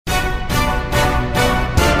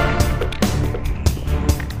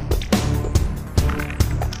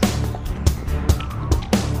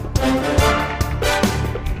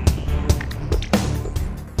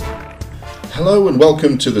Hello and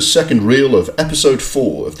welcome to the second reel of episode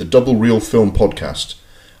 4 of the Double Reel Film Podcast.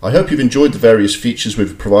 I hope you've enjoyed the various features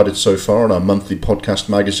we've provided so far on our monthly podcast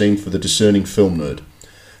magazine for the discerning film nerd.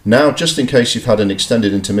 Now, just in case you've had an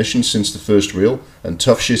extended intermission since the first reel, and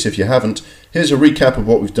tough shit if you haven't, here's a recap of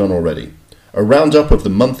what we've done already. A roundup of the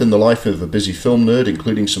month in the life of a busy film nerd,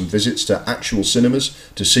 including some visits to actual cinemas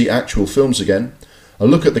to see actual films again, a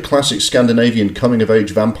look at the classic Scandinavian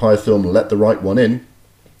coming-of-age vampire film Let the Right One In,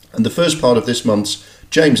 and the first part of this month's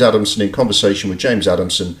James Adamson in conversation with James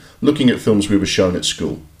Adamson, looking at films we were shown at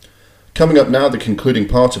school. Coming up now, the concluding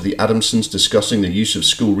part of the Adamsons discussing the use of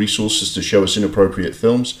school resources to show us inappropriate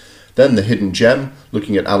films, then the hidden gem,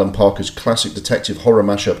 looking at Alan Parker's classic detective horror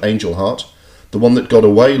mashup Angel Heart, the one that got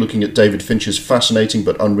away, looking at David Fincher's fascinating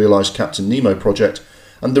but unrealised Captain Nemo project,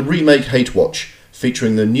 and the remake Hatewatch,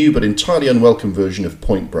 featuring the new but entirely unwelcome version of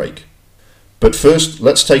Point Break. But first,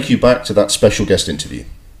 let's take you back to that special guest interview.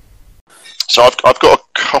 So I've got a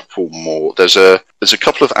couple more. There's a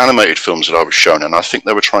couple of animated films that I was shown, and I think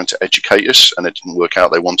they were trying to educate us, and it didn't work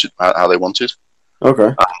out how they wanted.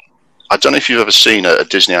 Okay. I don't know if you've ever seen a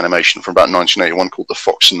Disney animation from about 1981 called The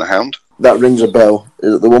Fox and the Hound. That rings a bell.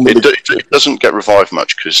 Is it the one with it doesn't get revived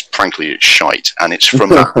much because, frankly, it's shite, and it's from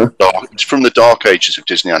the dark ages of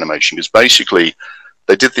Disney animation. Because basically,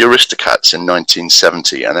 they did the Aristocats in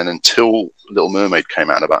 1970, and then until Little Mermaid came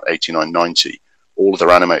out in about 89, 90, all of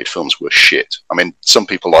their animated films were shit. I mean, some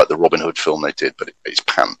people like the Robin Hood film they did, but it's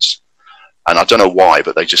pants. And I don't know why,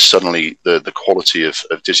 but they just suddenly, the quality of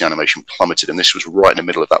Disney animation plummeted, and this was right in the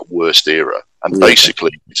middle of that worst era. And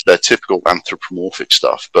basically, it's their typical anthropomorphic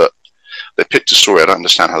stuff, but they picked a story. I don't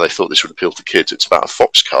understand how they thought this would appeal to kids. It's about a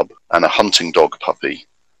fox cub and a hunting dog puppy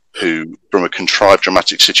who, from a contrived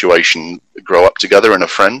dramatic situation, grow up together and are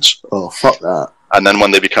friends. Oh, fuck that. And then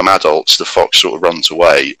when they become adults, the fox sort of runs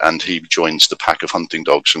away, and he joins the pack of hunting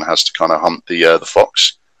dogs and has to kind of hunt the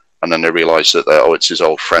fox. And then they realise that it's his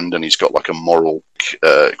old friend, and he's got like a moral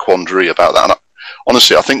quandary about that. And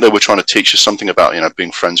honestly, I think they were trying to teach us something about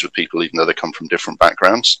being friends with people, even though they come from different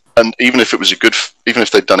backgrounds. And even if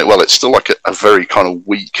they'd done it well, it's still like a very kind of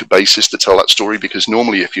weak basis to tell that story. Because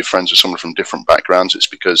normally, if you're friends with someone from different backgrounds, it's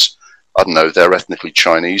because I don't know, they're ethnically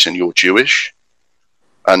Chinese and you're Jewish.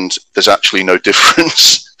 And there's actually no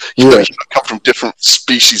difference. You come from different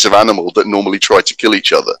species of animal that normally try to kill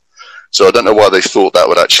each other. So I don't know why they thought that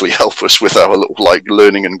would actually help us with our little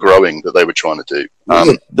learning and growing that they were trying to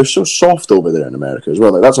do. They're so soft over there in America as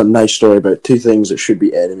well. Like, that's a nice story about two things that should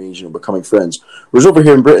be enemies, becoming friends. Whereas over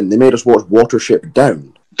here in Britain, they made us watch Watership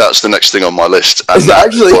Down. That's the next thing on my list. And is that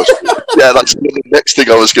actually? Yeah, that's the next thing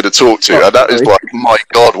I was going to talk to. And that is like, my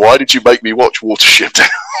God, why did you make me watch Watership Down?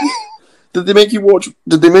 Did they make you watch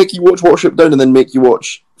Watership Down and then make you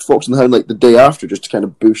watch Fox and the Hound the day after, just to kind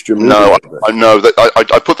of boost your mood? No, I know that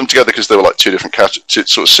I put them together because they were like two different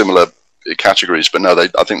sort of similar categories. But no,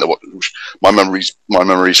 I think that my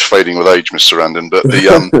memory's fading with age, Mr. Randon. But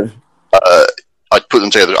I put them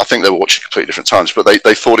together. I think they were watching completely different times, but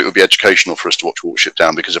they thought it would be educational for us to watch Watership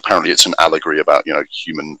Down because apparently it's an allegory about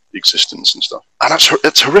human existence and stuff. And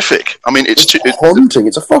it's horrific. I mean, it's haunting.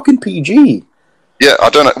 It's a fucking PG. Yeah,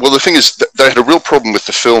 I don't know. Well, the thing is, they had a real problem with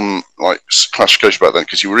the film classification back then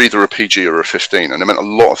because you were either a PG or a 15, and it meant a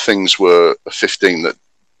lot of things were a 15 that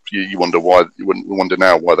you wonder why. You wouldn't wonder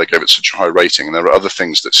now why they gave it such a high rating, and there are other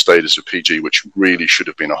things that stayed as a PG which really should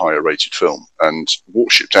have been a higher rated film. And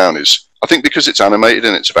Watership Down is, I think, because it's animated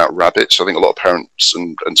and it's about rabbits. I think a lot of parents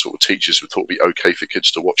and sort of teachers would thought it'd be okay for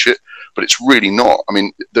kids to watch it, but it's really not. I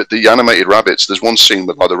mean, the animated rabbits. There's one scene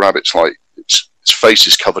where the rabbit's its face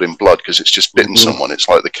is covered in blood because it's just bitten someone. It's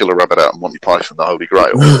like the killer rabbit out of Monty Python, the Holy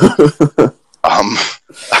Grail.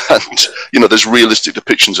 And there's realistic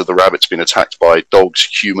depictions of the rabbits being attacked by dogs,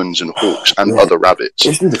 humans, and hawks, and other rabbits.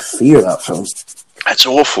 It's the fear of that film. It's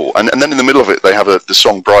awful. And then in the middle of it, they have the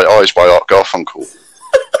song "Bright Eyes" by Art Garfunkel.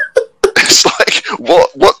 It's like,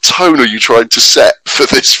 what tone are you trying to set for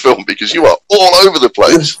this film? Because you are all over the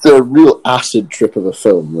place. It's a real acid trip of a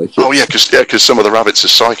film. Because some of the rabbits are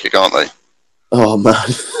psychic, aren't they? Oh, man.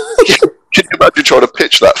 Can you imagine trying to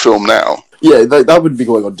pitch that film now? Yeah, that would be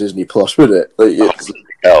going on Disney Plus, would it?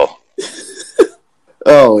 Hell.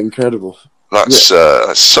 Oh, incredible. That's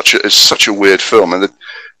such a weird film. And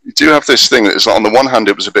you do have this thing that is, on the one hand,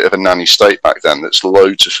 it was a bit of a nanny state back then. That's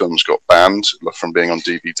loads of films got banned from being on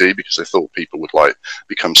DVD because they thought people would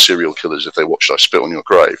become serial killers if they watched I Spit on Your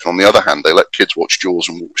Grave. And on the other hand, they let kids watch Jaws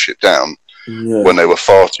and Watership Down when they were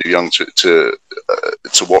far too young to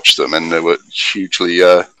watch them, and they were hugely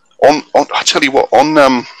on. I tell you what,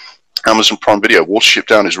 on Amazon Prime Video, Watership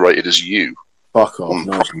Down is rated as U. Fuck off!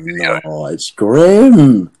 No, it's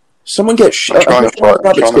grim. Someone gets shot.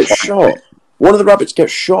 Rabbits get shot. One of the rabbits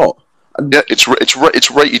gets shot. Yeah, it's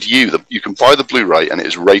rated U. You can buy the Blu-ray, and it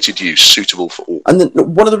is rated U, suitable for all. And then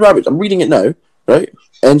one of the rabbits, I'm reading it now, right?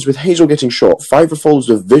 Ends with Hazel getting shot. Fiver follows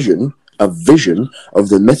a vision of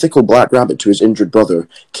the mythical black rabbit to his injured brother.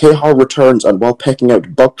 Cahar returns and, while pecking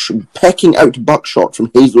out buckshot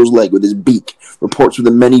from Hazel's leg with his beak, reports with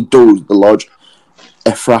the many does the large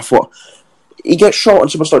Ephrafa. He gets shot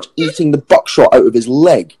and someone starts eating the buckshot out of his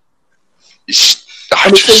leg.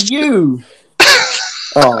 And it's a you.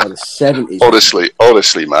 Oh, the 70s.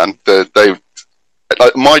 Honestly, man, they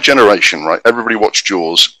like my generation, right? Everybody watched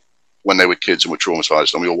Jaws when they were kids and were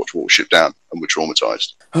traumatized, and we all watched Watership Down and were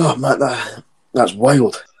traumatized. Oh man, that's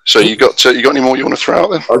wild. So you got any more you want to throw out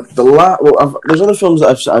there? There's other films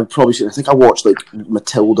that I've probably seen. I think I watched like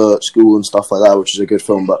Matilda at school and stuff like that, which is a good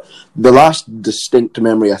film. But the last distinct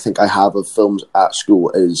memory I think I have of films at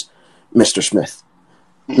school is Mr. Smith.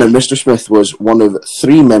 Now, Mr. Smith was one of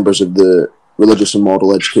 3 members of the Religious and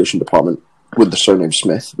Moral Education Department with the surname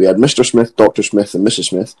Smith. We had Mr. Smith, Dr. Smith, and Mrs.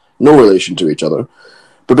 Smith, no relation to each other.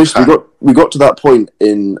 But basically, we got to that point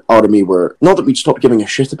in RME where, not that we'd stopped giving a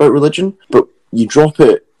shit about religion, but you drop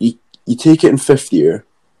it, you take it in 5th year,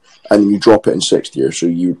 and you drop it in 6th year. So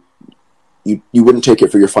you wouldn't take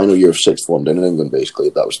it for your final year of 6th form down in England, basically,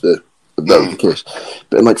 if that was the case.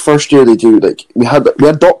 But in like 1st year, they do like we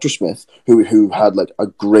had Dr. Smith who had like a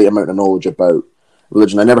great amount of knowledge about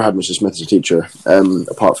religion. I never had Mrs. Smith as a teacher,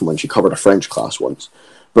 apart from when she covered a French class once.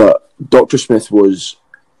 But Dr. Smith was.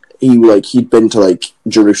 He'd been to like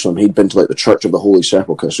Jerusalem, he'd been to like the Church of the Holy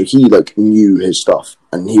Sepulchre, so he like knew his stuff,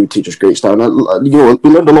 and he would teach us great stuff. And we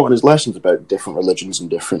learned a lot in his lessons about different religions and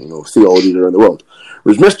different theologies around the world.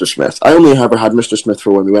 Whereas Mr. Smith, I only ever had Mr. Smith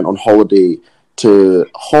for when we went on holiday to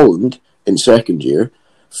Holland in 2nd year.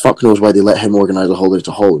 Fuck knows why they let him organise a holiday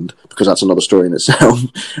to Holland, because that's another story in itself.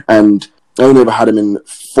 And I only ever had him in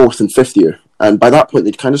 4th and 5th year. And by that point,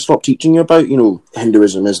 they'd kind of stopped teaching you about,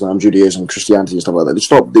 Hinduism, Islam, Judaism, Christianity, and stuff like that.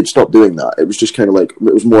 They'd stopped doing that. It was just kind of like,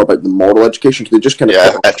 it was more about the moral education. They just kind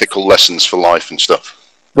of ethical lessons for life and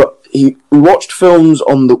stuff. But we watched films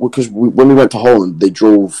because when we went to Holland, they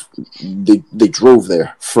drove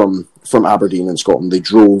there from Aberdeen in Scotland. They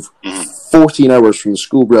drove 14 hours from the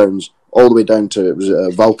school grounds all the way down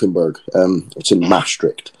to Valkenburg. It's in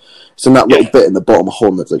Maastricht. It's in that little bit in the bottom of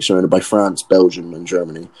Holland that's like surrounded by France, Belgium, and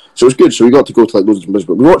Germany. So it was good. So we got to go to like loads of places.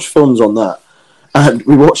 But we watched films on that, and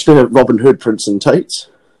we watched Robin Hood, Prince in Tights.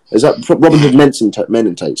 Is that Robin Hood, Men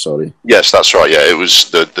in Tights? Sorry. Yes, that's right. Yeah, it was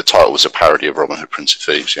the title was a parody of Robin Hood, Prince of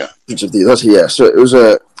Thieves. Yeah, Prince of Thieves. That's yeah. So it was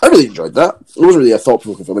I really enjoyed that. It wasn't really a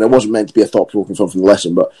thought-provoking film, and it wasn't meant to be a thought-provoking film from the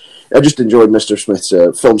lesson, but I just enjoyed Mr. Smith's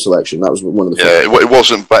film selection. That was one of the. Yeah, it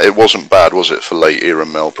wasn't bad, was it, for late era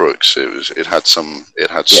Mel Brooks? It had some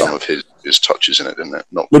of his touches in it, didn't it?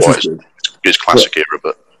 Not which quite his classic era,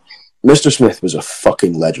 but Mr. Smith was a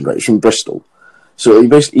fucking legend, right? He's from Bristol. So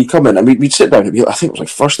he'd come in and we'd sit down. I think it was like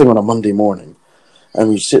first thing on a Monday morning, and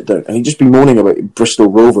we'd sit down and he'd just be moaning about Bristol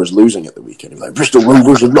Rovers losing at the weekend. He'd be like, Bristol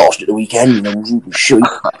Rovers have lost at the weekend, shit.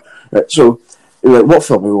 Right, so he'd be like, what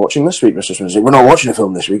film are we watching this week, Mr. Smith? He's like, we're not watching a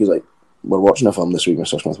film this week. He's like, we're watching a film this week,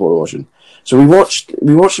 Mr. Smith. What are we watching? So we watched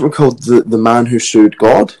something called The Man Who Sued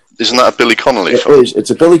God. Isn't that a Billy Connolly film? It is.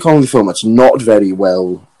 It's a Billy Connolly film. It's not very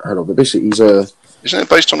well heard of, but basically Isn't it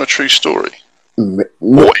based on a true story?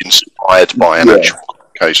 Or inspired by an actual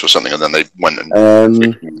case or something, and then they went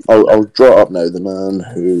and... I'll draw it up now, The Man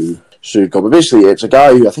Who Sued God. But basically, it's a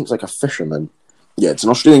guy who I think is like a fisherman. Yeah, it's an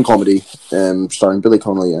Australian comedy starring Billy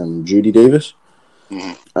Connolly and Judy Davis.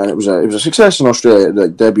 Mm-hmm. And it was a success in Australia. It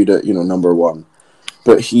like, debuted at number 1.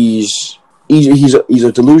 But he's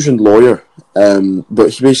a delusioned lawyer. But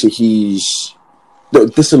he's a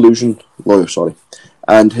disillusioned lawyer. Sorry.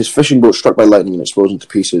 And his fishing boat's struck by lightning and explodes into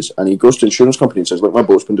pieces. And he goes to the insurance company and says, "Look, my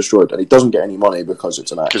boat's been destroyed." And he doesn't get any money because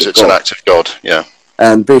it's an act of God. An act of God, yeah.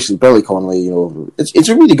 And basically, Billy Connolly, it's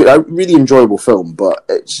a really good, really enjoyable film. But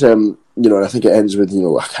it's, and I think it ends with,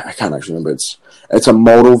 I can't actually remember. It's a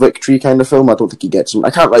moral victory kind of film. I don't think he gets them. I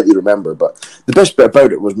can't rightly remember. But the best bit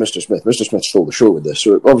about it was Mr. Smith. Mr. Smith stole the show with this.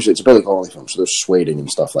 So obviously, it's a Billy Connolly film. So there's swearing and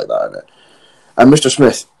stuff like that in it. And Mr.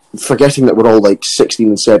 Smith, forgetting that we're all like 16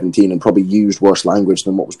 and 17 and probably used worse language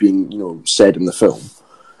than what was being, said in the film.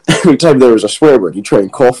 Every time there was a swear word, he'd try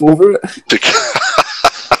and cough over it.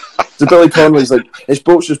 So Billy Connolly's like, his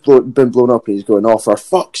boat's just been blown up and he's going, "Oh, for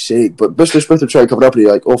fuck's sake." But Mr. Smith would try and cover it up and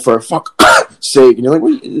he's like, "Oh, for fuck's sake." And you're like,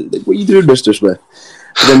 what are you doing, Mr. Smith?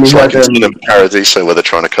 And then we had Paradiso where they're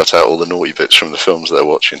trying to cut out all the naughty bits from the films they're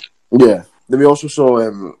watching. Yeah. Then we also saw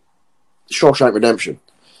Shawshank Redemption,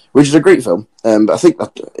 which is a great film. But I think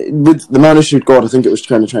that with The Man Who Sued God, I think it was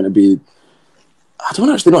kind of trying to be... I don't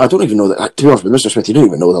actually know. I don't even know that. To be honest with Mr. Smith, you don't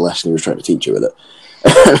even know the lesson he was trying to teach you with it.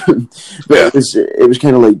 But Yeah. it was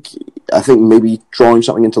kind of like, I think maybe drawing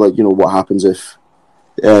something into like, what happens if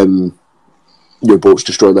your boat's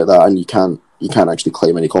destroyed like that and you can't actually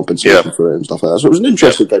claim any compensation for it and stuff like that. So it was an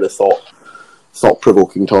interesting kind of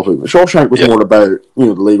thought-provoking topic. Shawshank was more about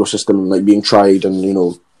the legal system and like being tried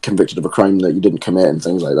and convicted of a crime that you didn't commit and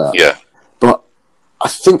things like that. Yeah. But I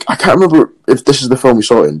can't remember if this is the film we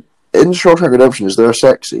saw it in. In Shawshank Redemption, is there a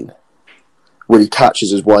sex scene where he catches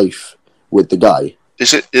his wife with the guy?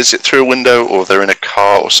 Is it through a window, or they're in a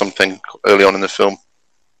car or something early on in the film?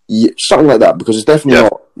 Yeah, something like that, because it's definitely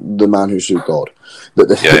not the man who sued God. But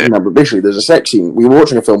basically, there's a sex scene. We were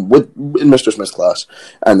watching a film in Mr. Smith's class,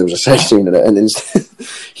 and there was a sex scene in it, and instead,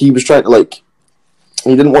 he was trying to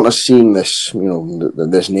he didn't want us seeing this,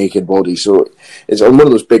 this naked body, so it's on one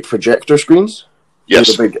of those big projector screens.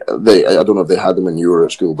 Yes. I don't know if they had them when you were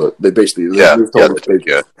at school, but they basically moved all those big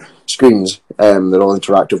screens. They're all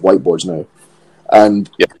interactive whiteboards now, and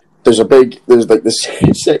there's this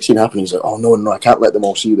sex scene happening. He's like, "Oh no, I can't let them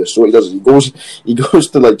all see this." So what he does is he goes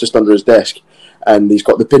to like just under his desk, and he's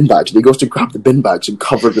got the bin bags, and he goes to grab the bin bags and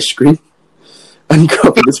cover the screen. And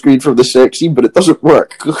cover the screen from the sex scene, but it doesn't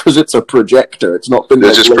work because it's a projector. It's not been.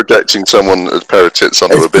 They're just projecting someone a pair of tits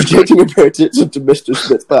onto a bin. Projecting a pair of tits into Mr.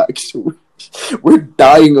 Smith's back. So we're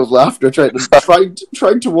dying of laughter trying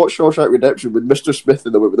to watch Shawshank Redemption with Mr. Smith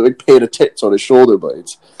in the with a big pair of tits on his shoulder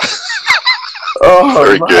blades. Oh,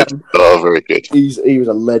 very man. good. Oh, very good. He was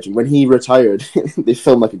a legend. When he retired, they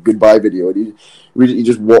filmed like a goodbye video, and he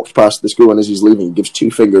just walked past the school, and as he's leaving, he gives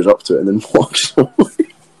 2 fingers up to it and then walks away.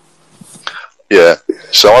 Yeah.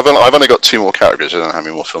 So I've only got 2 more categories. I don't know how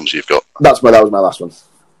many more films you've got. That was my last one.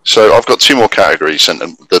 So I've got 2 more categories, and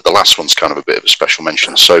the last one's kind of a bit of a special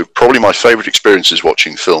mention. So probably my favourite experiences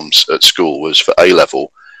watching films at school was for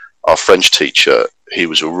A-level. Our French teacher, he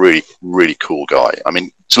was a really, really cool guy. I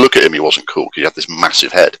mean, to look at him, he wasn't cool because he had this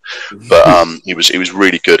massive head, but he was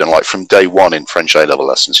really good. And like from day one in French A-level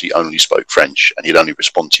lessons, he only spoke French, and he'd only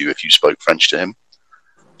respond to you if you spoke French to him.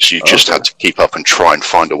 So you just had to keep up and try and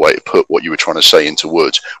find a way to put what you were trying to say into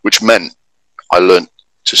words, which meant I learned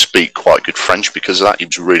to speak quite good French because of that. He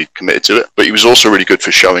was really committed to it. But he was also really good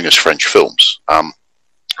for showing us French films. And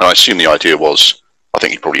I assume the idea was, I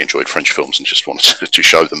think he probably enjoyed French films and just wanted to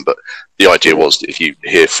show them. But the idea was that if you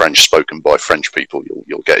hear French spoken by French people,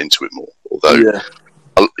 you'll get into it more. Although,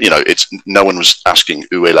 it's no one was asking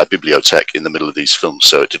 "Où est la bibliothèque" in the middle of these films,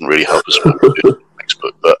 so it didn't really help us.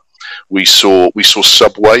 But we saw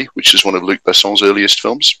Subway, which is one of Luc Besson's earliest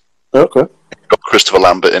films. Okay. It's got Christopher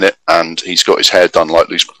Lambert in it, and he's got his hair done like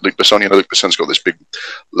Luc Besson. Luc Besson's got this big,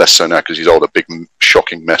 less so now because he's older, big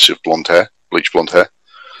shocking mess of blonde hair, bleached blonde hair.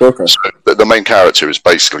 Okay. So the main character is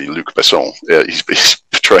basically Luc Besson. He's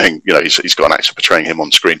portraying, he's got an actor portraying him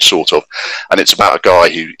on screen, sort of, and it's about a guy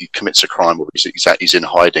who he commits a crime where he's in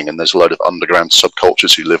hiding, and there's a load of underground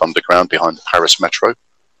subcultures who live underground behind the Paris metro.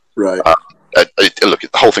 Right. Look, the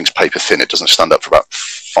whole thing's paper thin. It doesn't stand up for about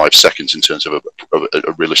 5 seconds in terms of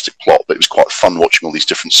a realistic plot, but it was quite fun watching all these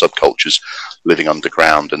different subcultures living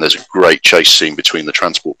underground. And there's a great chase scene between the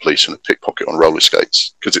transport police and a pickpocket on roller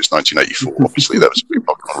skates because it's 1984. Obviously, there was a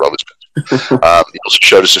pickpocket on roller skates. He also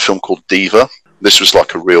showed us a film called Diva. This was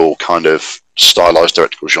like a real kind of stylized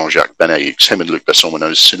director called Jean-Jacques Benet. Him and Luc Besson were known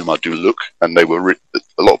as Cinema du Look, and they were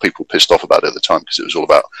a lot of people pissed off about it at the time because it was all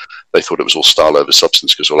about, they thought it was all style over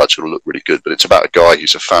substance because all actually looked really good. But it's about a guy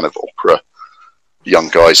who's a fan of opera. The young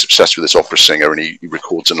guy's obsessed with this opera singer, and he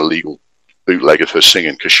records an illegal bootleg of her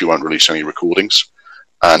singing because she won't release any recordings.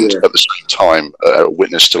 And at the same time, a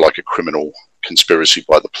witness to like a criminal conspiracy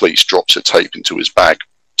by the police drops a tape into his bag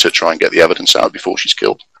to try and get the evidence out before she's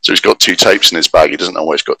killed. So he's got 2 tapes in his bag. He doesn't know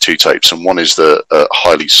why he's got 2 tapes, and one is the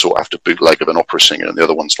highly sought-after bootleg of an opera singer, and the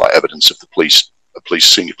other one's like evidence of a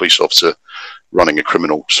senior police officer running a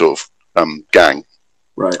criminal sort of gang.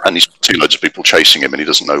 Right. And he's got 2 loads of people chasing him, and he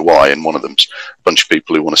doesn't know why. And one of them's a bunch of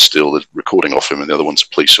people who want to steal the recording off him, and the other one's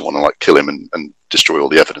police who want to like kill him and destroy all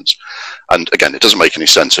the evidence. And again, it doesn't make any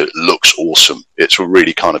sense. It looks awesome. It's a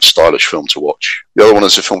really kind of stylish film to watch. The other one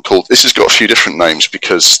is a film called, this has got a few different names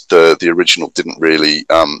because the original didn't really,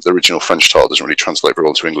 the original French title doesn't really translate very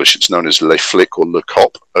well to English. It's known as Les Flics or Le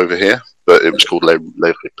Cop over here, but it was called Les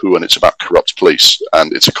Ripoux, and it's about corrupt police,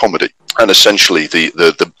 and it's a comedy. And essentially,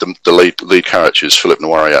 the lead character is Philippe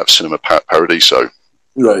Noiret out of Cinema Paradiso.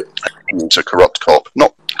 Right. He's a corrupt cop.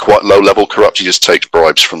 Not quite low-level corrupt. He just takes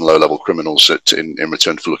bribes from low-level criminals in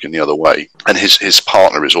return for looking the other way. And his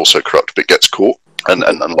partner is also corrupt, but gets caught.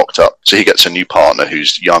 and locked up. So he gets a new partner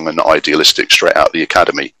who's young and idealistic straight out of the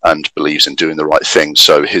academy and believes in doing the right thing.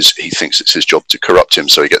 So he thinks it's his job to corrupt him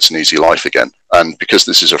so he gets an easy life again. And because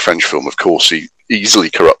this is a French film, of course, he easily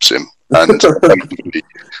corrupts him. And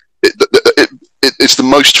it's the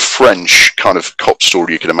most French kind of cop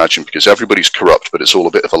story you can imagine, because everybody's corrupt, but it's all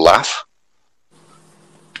a bit of a laugh.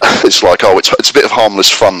 It's like, it's a bit of harmless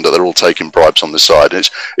fun that they're all taking bribes on the side. And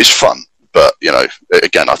it's fun. But, you know,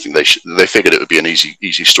 again, I think they figured it would be an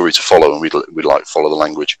easy story to follow, and we'd like follow the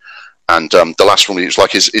language. And the last one, it was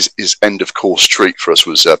like his end of course treat for us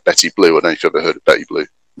was Betty Blue. I don't know if you've ever heard of Betty Blue.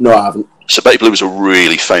 No, I haven't. So Betty Blue was a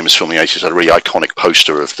really famous film in the 80s. It had a really iconic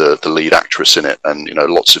poster of the lead actress in it, and you know,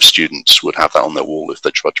 lots of students would have that on their wall if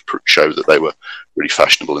they tried to show that they were really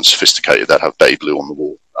fashionable and sophisticated. They'd have Betty Blue on the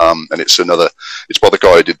wall. And it's by the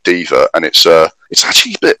guy who did Diva, and it's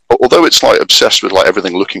actually a bit, although it's like obsessed with like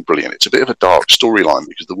everything looking brilliant, it's a bit of a dark storyline,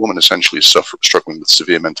 because the woman essentially is struggling with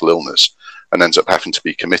severe mental illness and ends up having to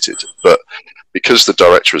be committed. But because the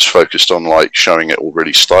director is focused on like showing it all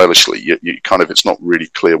really stylishly, you kind of, it's not really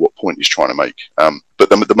clear what point he's trying to make. But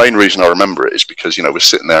the main reason I remember it is because, you know, we're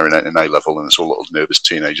sitting there in A level, and it's all little nervous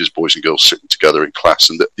teenagers, boys and girls sitting together in class,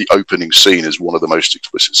 and the opening scene is one of the most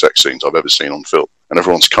explicit sex scenes I've ever seen on film. And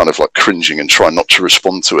everyone's kind of like cringing and trying not to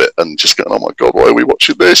respond to it, and just going, "Oh my god, why are we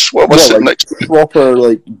watching this? Why am I sitting next to it?" Proper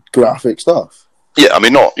like graphic stuff. Yeah, I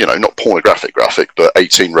mean, not pornographic graphic, but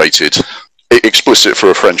 18 rated, explicit for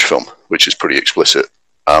a French film, which is pretty explicit.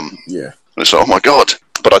 Yeah. And it's like, oh my god.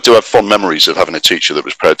 But I do have fond memories of having a teacher that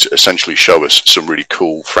was prepared to essentially show us some really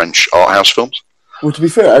cool French art house films. Well, to be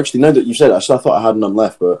fair, actually, now that you said it, I thought I had none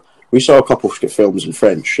left, but we saw a couple of films in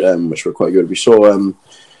French, which were quite good. We saw,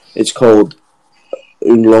 it's called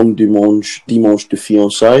Un long dimanche de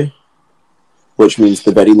fiançailles, which means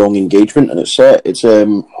the very long engagement, and it's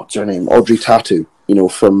what's her name? Audrey Tautou, you know,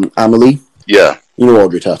 from Amélie. Yeah. You know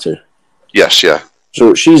Audrey Tautou? Yes, yeah.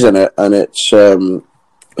 So she's in it, and it's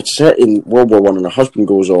set in World War One, and her husband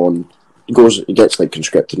he gets like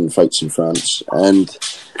conscripted and fights in France, and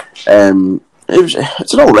it's an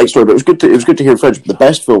all right story, but it was good to hear French. The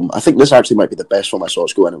best film, I think this actually might be the best film I saw at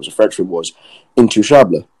school, and it was a French film, was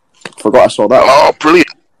Intouchable. Forgot I saw that. Oh, brilliant!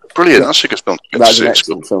 Yeah. That's a good film. That's an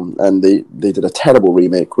excellent film, and they did a terrible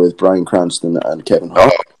remake with Bryan Cranston and Kevin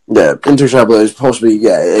Hart. Oh. Yeah, Intouchable is possibly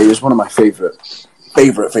it was one of my favorite.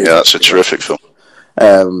 Yeah, that's a terrific film.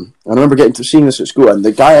 I remember seeing this at school, and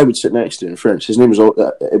the guy I would sit next to in French, his name was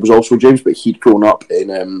it was also James, but he'd grown up in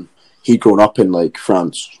like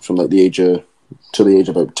France from like the age of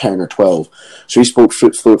about 10 or 12, so he spoke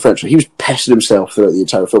fluent French. So he was pissing himself throughout the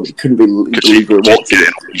entire film. He couldn't believe we were watching.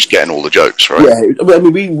 He's getting all the jokes, right? Yeah, I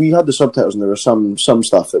mean, we had the subtitles, and there was some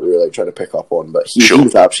stuff that we were like trying to pick up on, but he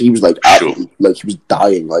was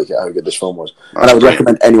dying like at how good this film was. And I would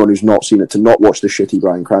recommend anyone who's not seen it to not watch the shitty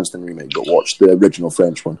Bryan Cranston remake, but watch the original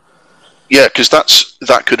French one. Yeah, because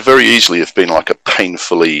that could very easily have been like a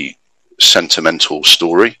painfully sentimental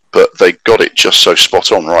story, but they got it just so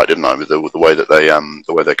spot on, right? Didn't they? With the way that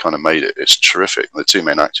they kind of made it, it's terrific. The two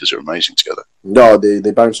main actors are amazing together. No,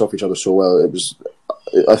 they bounce off each other so well.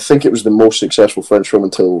 I think it was the most successful French film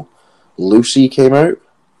until Lucy came out.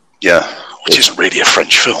 Yeah, which isn't really a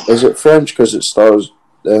French film. Is it French because it stars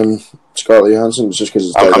Scarlett Johansson? It's just because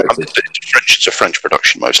it's directed. It's a French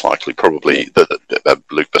production, most likely. Probably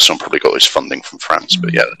Luc Besson probably got his funding from France,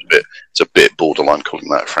 but yeah, it's a bit borderline calling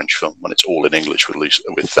that a French film when it's all in English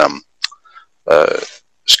with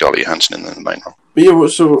Scarlett Johansson in the main role. But yeah,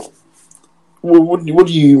 so what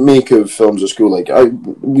do you make of films at school? Like,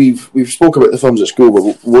 we've spoke about the films at school,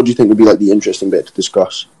 but what do you think would be like the interesting bit to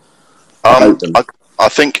discuss about them? I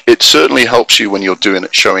think it certainly helps you when you're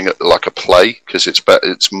showing it like a play, because it's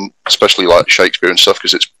especially like Shakespeare and stuff,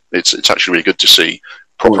 because it's actually really good to see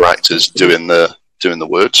proper actors doing the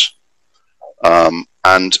words. And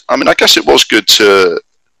I mean, I guess it was good to.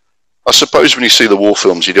 I suppose when you see the war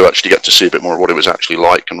films, you do actually get to see a bit more of what it was actually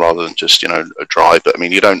like, and rather than just a dry. But I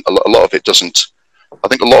mean, you don't. A lot of it doesn't. I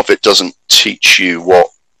think a lot of it doesn't teach you what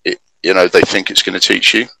they think it's going to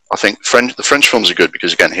teach you. I think the French films are good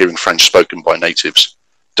because, again, hearing French spoken by natives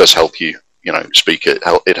does help you, speak it.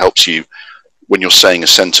 It helps you when you're saying a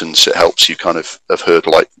sentence. It helps you kind of have heard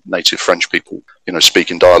like native French people,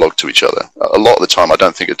 speak in dialogue to each other. A lot of the time, I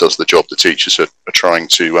don't think it does the job the teachers are trying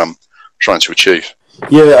to achieve.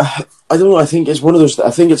 Yeah, I don't know. I think it's one of those.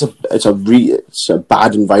 I think it's a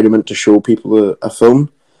bad environment to show people a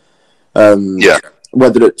film. Yeah.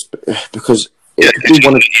 Whether it's because. Yeah,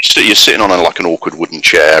 you're sitting on like an awkward wooden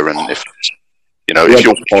chair, and if You know, Yeah, if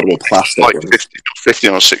you're those horrible plastic like ones.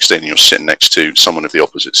 15 or 16 and you're sitting next to someone of the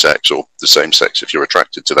opposite sex or the same sex if you're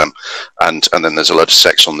attracted to them, and then there's a load of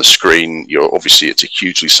sex on the screen, it's a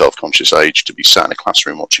hugely self-conscious age to be sat in a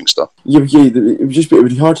classroom watching stuff. Yeah, it would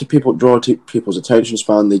be hard to draw people's attention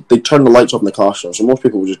span. They turn the lights off in the classroom, so most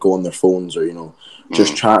people would just go on their phones or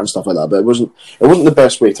just chat and stuff like that. But it wasn't the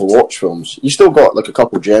best way to watch films. You still got like a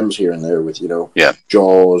couple gems here and there with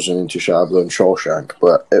Jaws and Into Shadow and Shawshank,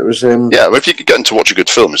 but it was if you could get to watch a good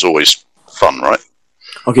film, it's always fun, right?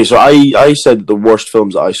 Okay, so I said the worst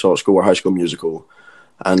films that I saw at school were High School Musical,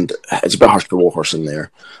 and it's a bit harsh to put Warhorse in there,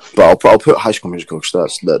 but I'll put High School Musical because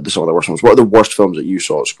that's some of the worst ones. What are the worst films that you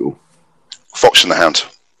saw at school? Fox and the Hound.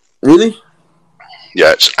 Really?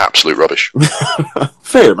 Yeah, it's absolute rubbish.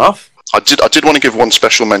 Fair enough. I did want to give one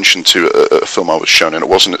special mention to a film I was shown, and it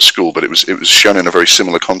wasn't at school, but it was shown in a very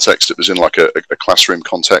similar context. It was in like a classroom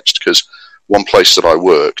context, because one place that I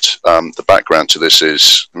worked, the background to this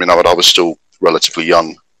is, I was still relatively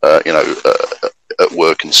young, at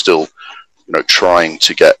work, and still, trying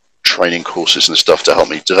to get training courses and stuff to help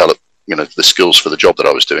me develop, the skills for the job that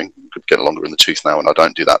I was doing. Could get longer in the tooth now, and I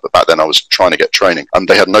don't do that. But back then, I was trying to get training, and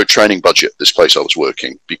they had no training budget. This place I was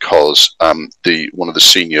working, because one of the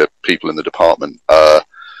senior people in the department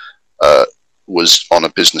was on a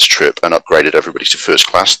business trip and upgraded everybody to first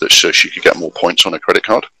class, so she could get more points on her credit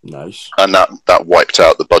card. Nice. And that wiped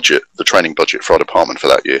out the training budget for our department for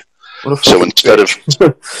that year. So instead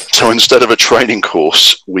of a training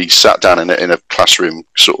course, we sat down in a classroom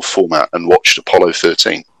sort of format and watched Apollo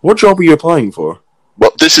 13. What job were you applying for?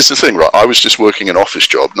 Well, this is the thing, right? I was just working an office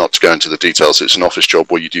job, not to go into the details. It's an office job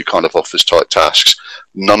where you do kind of office-type tasks.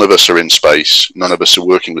 None of us are in space. None of us are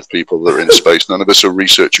working with people that are in space. None of us are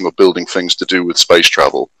researching or building things to do with space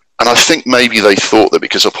travel. And I think maybe they thought that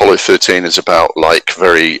because Apollo 13 is about, like,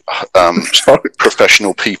 very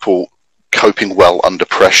professional people coping well under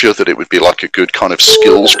pressure, that it would be like a good kind of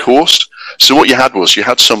skills course. So what you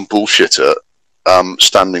had some bullshitter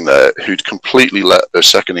standing there who'd completely let their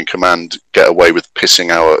second in command get away with pissing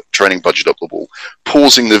our training budget up the wall,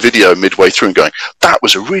 pausing the video midway through and going, "That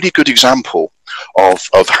was a really good example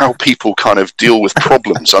of how people kind of deal with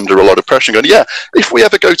problems under a lot of pressure," and going, "Yeah, if we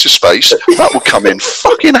ever go to space, that will come in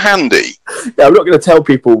fucking handy." Yeah, I'm not going to tell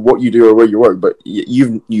people what you do or where you work, but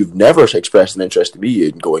you've never expressed an interest in me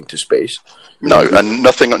in going to space. No, and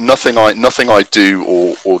nothing I do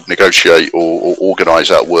or negotiate or organise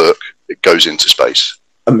at work, it goes into space.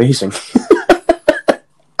 Amazing.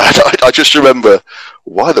 I just remember,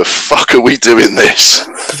 why the fuck are we doing this?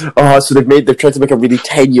 Oh, so they've tried to make a really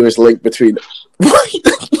tenuous link between.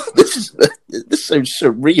 This sounds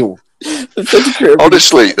surreal.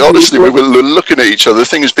 Honestly, we were looking at each other. The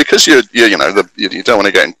thing is, because you don't want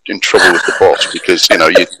to get in trouble with the boss, because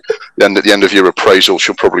then at the end of your appraisal,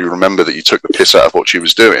 she'll probably remember that you took the piss out of what she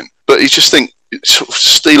was doing. But you just think, sort of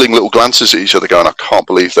stealing little glances at each other, going, "I can't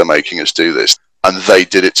believe they're making us do this." And they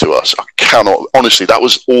did it to us. I cannot, honestly, that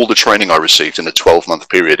was all the training I received in a 12-month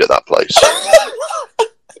period at that place.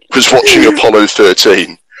 Was watching Apollo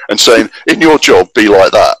 13 and saying, "In your job, be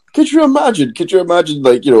like that." Could you imagine,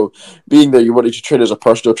 like, being there, you wanted to train as a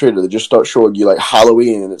personal trainer, they just start showing you, like,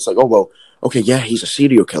 Halloween, and it's like, oh, well, okay, yeah, he's a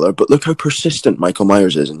serial killer, but look how persistent Michael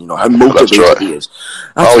Myers is, and, how motivated he is.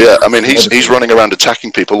 I mean, he's running around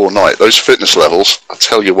attacking people all night. Those fitness levels, I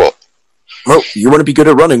tell you what. Well, you want to be good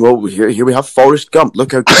at running? Well, here we have Forrest Gump.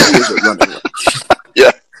 Look how good he is at running.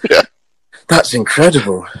 Yeah. That's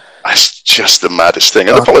incredible. That's just the maddest thing.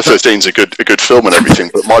 And Apollo 13 is a good film and everything,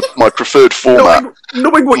 but my preferred format...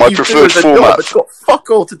 Knowing what you do as a job, it's got fuck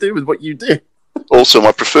all to do with what you do. Also,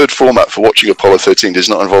 my preferred format for watching Apollo 13 does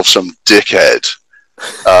not involve some dickhead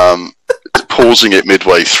pausing it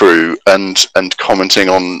midway through and commenting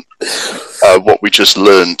on what we just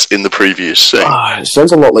learned in the previous scene. It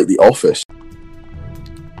sounds a lot like The Office.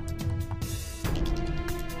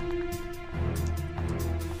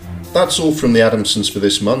 That's all from the Adamsons for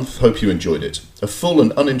this month. Hope you enjoyed it. A full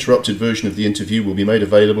and uninterrupted version of the interview will be made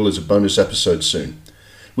available as a bonus episode soon.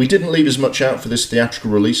 We didn't leave as much out for this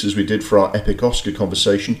theatrical release as we did for our epic Oscar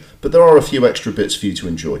conversation, but there are a few extra bits for you to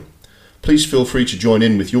enjoy. Please feel free to join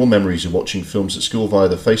in with your memories of watching films at school via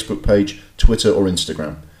the Facebook page, Twitter or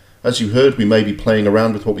Instagram. As you heard, we may be playing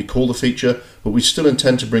around with what we call the feature, but we still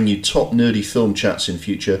intend to bring you top nerdy film chats in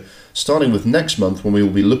future, starting with next month when we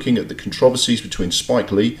will be looking at the controversies between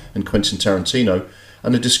Spike Lee and Quentin Tarantino,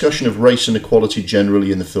 and a discussion of race and equality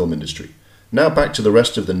generally in the film industry. Now back to the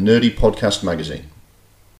rest of the Nerdy Podcast magazine.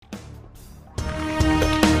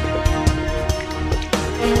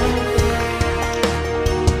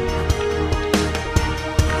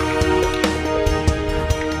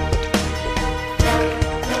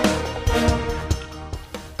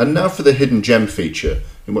 And now for the Hidden Gem feature,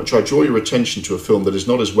 in which I draw your attention to a film that is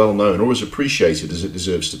not as well known or as appreciated as it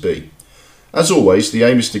deserves to be. As always, the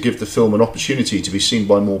aim is to give the film an opportunity to be seen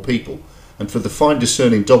by more people, and for the fine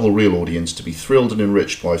discerning double reel audience to be thrilled and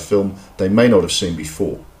enriched by a film they may not have seen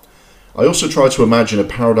before. I also try to imagine a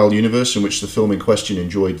parallel universe in which the film in question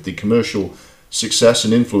enjoyed the commercial success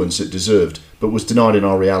and influence it deserved, but was denied in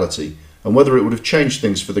our reality, and whether it would have changed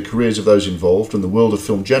things for the careers of those involved and the world of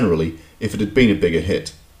film generally if it had been a bigger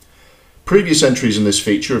hit. Previous entries in this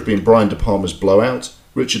feature have been Brian De Palma's Blowout,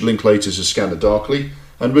 Richard Linklater's A Scanner Darkly,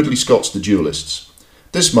 and Ridley Scott's The Duelists.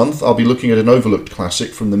 This month I'll be looking at an overlooked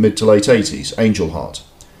classic from the mid to late 80s, Angel Heart.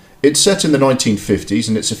 It's set in the 1950s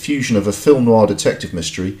and it's a fusion of a film noir detective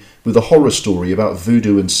mystery with a horror story about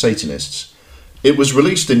voodoo and Satanists. It was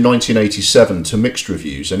released in 1987 to mixed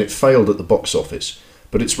reviews and it failed at the box office,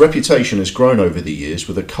 but its reputation has grown over the years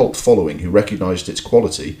with a cult following who recognised its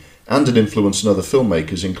quality and an influence on other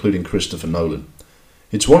filmmakers including Christopher Nolan.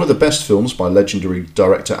 It's one of the best films by legendary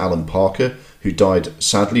director Alan Parker, who died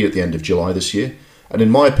sadly at the end of July this year, and in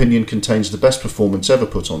my opinion contains the best performance ever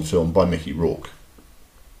put on film by Mickey Rourke.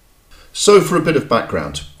 So for a bit of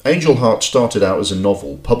background, Angel Heart started out as a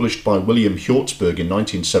novel published by William Hjortsberg in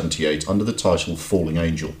 1978 under the title Falling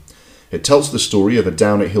Angel. It tells the story of a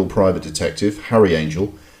down-at-heel private detective, Harry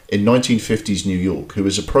Angel, in 1950s New York, who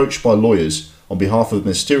is approached by lawyers on behalf of a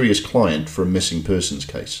mysterious client for a missing persons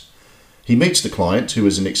case. He meets the client, who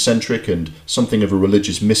is an eccentric and something of a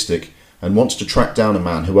religious mystic, and wants to track down a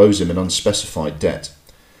man who owes him an unspecified debt.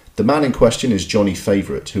 The man in question is Johnny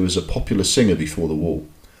Favourite, who was a popular singer before the war.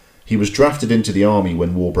 He was drafted into the army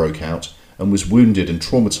when war broke out, and was wounded and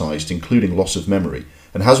traumatised, including loss of memory,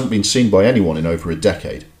 and hasn't been seen by anyone in over a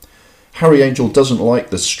decade. Harry Angel doesn't like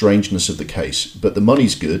the strangeness of the case, but the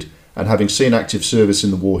money's good, and having seen active service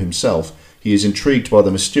in the war himself, he is intrigued by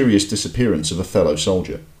the mysterious disappearance of a fellow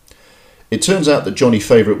soldier. It turns out that Johnny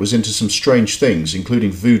Favourite was into some strange things,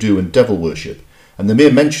 including voodoo and devil worship, and the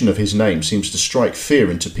mere mention of his name seems to strike fear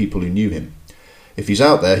into people who knew him. If he's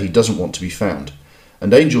out there, he doesn't want to be found,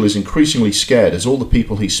 and Angel is increasingly scared as all the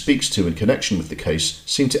people he speaks to in connection with the case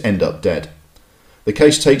seem to end up dead. The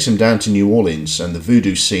case takes him down to New Orleans and the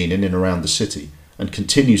voodoo scene in and around the city, and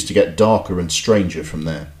continues to get darker and stranger from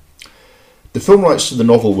there. The film rights to the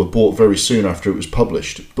novel were bought very soon after it was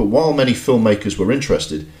published, but while many filmmakers were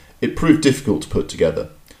interested, it proved difficult to put together.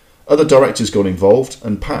 Other directors got involved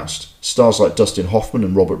and passed. Stars like Dustin Hoffman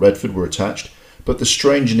and Robert Redford were attached, but the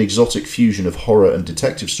strange and exotic fusion of horror and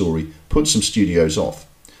detective story put some studios off.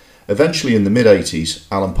 Eventually, in the mid-80s,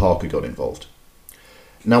 Alan Parker got involved.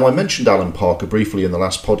 Now, I mentioned Alan Parker briefly in the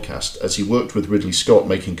last podcast, as he worked with Ridley Scott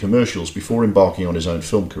making commercials before embarking on his own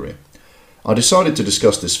film career. I decided to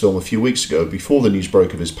discuss this film a few weeks ago before the news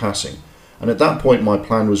broke of his passing, and at that point my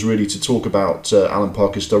plan was really to talk about Alan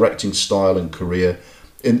Parker's directing style and career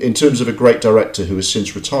in terms of a great director who has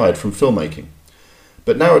since retired from filmmaking.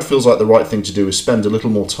 But now it feels like the right thing to do is spend a little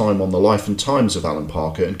more time on the life and times of Alan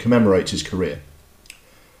Parker and commemorate his career.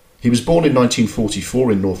 He was born in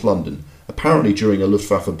 1944 in North London, apparently during a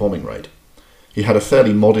Luftwaffe bombing raid. He had a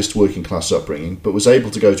fairly modest working class upbringing, but was able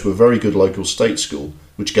to go to a very good local state school,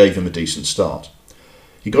 which gave him a decent start.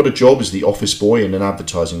 He got a job as the office boy in an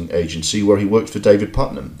advertising agency where he worked for David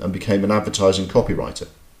Putnam and became an advertising copywriter.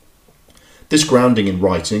 This grounding in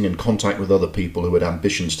writing and contact with other people who had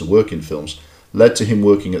ambitions to work in films led to him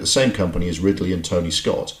working at the same company as Ridley and Tony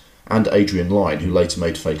Scott, and Adrian Lyne, who later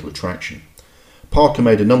made Fatal Attraction. Parker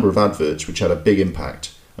made a number of adverts which had a big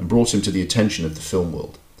impact and brought him to the attention of the film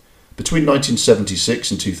world. Between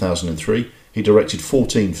 1976 and 2003, he directed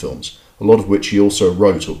 14 films, a lot of which he also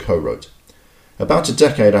wrote or co-wrote. About a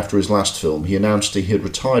decade after his last film, he announced he had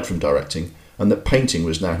retired from directing and that painting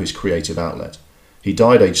was now his creative outlet. He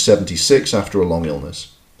died aged 76 after a long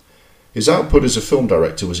illness. His output as a film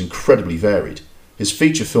director was incredibly varied. His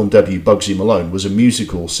feature film debut, Bugsy Malone, was a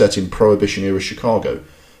musical set in Prohibition-era Chicago,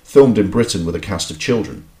 filmed in Britain with a cast of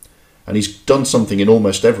children, and he's done something in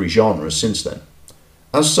almost every genre since then.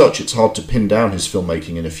 As such, it's hard to pin down his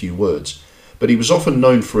filmmaking in a few words, but he was often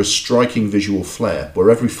known for a striking visual flair,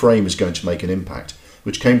 where every frame is going to make an impact,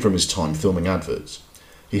 which came from his time filming adverts.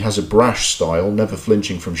 He has a brash style, never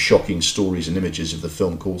flinching from shocking stories and images if the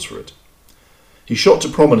film calls for it. He shot to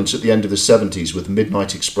prominence at the end of the 70s with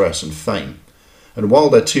Midnight Express and Fame, and while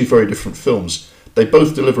they're two very different films, they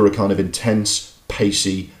both deliver a kind of intense,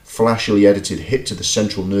 pacey, flashily edited hit to the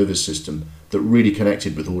central nervous system that really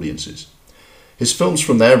connected with audiences. His films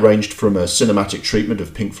from there ranged from a cinematic treatment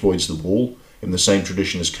of Pink Floyd's The Wall, in the same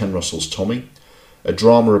tradition as Ken Russell's Tommy, a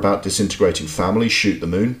drama about disintegrating families, Shoot the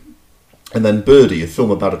Moon, and then Birdie, a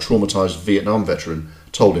film about a traumatised Vietnam veteran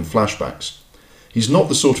told in flashbacks. He's not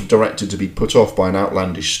the sort of director to be put off by an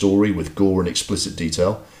outlandish story with gore and explicit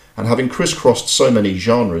detail, and having crisscrossed so many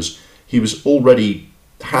genres, he was already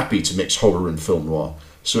happy to mix horror and film noir,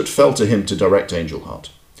 so it fell to him to direct Angel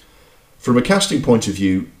Heart. From a casting point of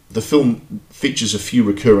view, the film features a few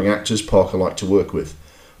recurring actors Parker liked to work with,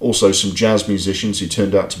 also some jazz musicians who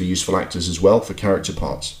turned out to be useful actors as well for character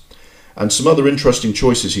parts, and some other interesting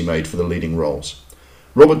choices he made for the leading roles.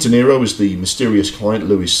 Robert De Niro as the mysterious client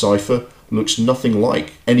Louis Cypher looks nothing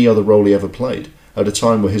like any other role he ever played, at a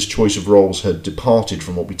time where his choice of roles had departed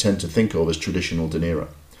from what we tend to think of as traditional De Niro.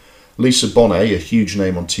 Lisa Bonet, a huge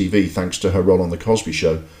name on TV thanks to her role on The Cosby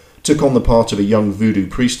Show, took on the part of a young voodoo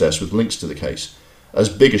priestess with links to the case, as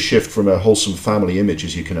big a shift from her wholesome family image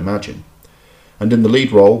as you can imagine. And in the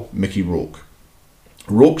lead role, Mickey Rourke.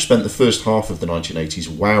 Rourke spent the first half of the 1980s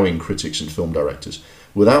wowing critics and film directors,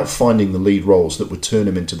 without finding the lead roles that would turn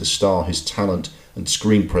him into the star his talent and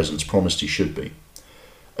screen presence promised he should be.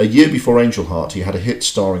 A year before Angel Heart, he had a hit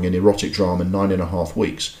starring in erotic drama 9.5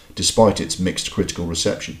 Weeks, despite its mixed critical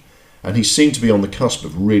reception, and he seemed to be on the cusp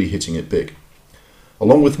of really hitting it big.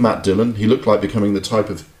 Along with Matt Dillon, he looked like becoming the type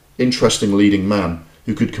of interesting leading man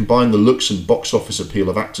who could combine the looks and box office appeal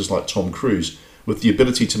of actors like Tom Cruise with the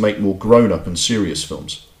ability to make more grown-up and serious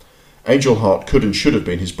films. Angel Heart could and should have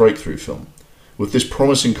been his breakthrough film. With this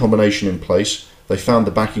promising combination in place, they found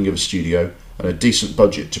the backing of a studio and a decent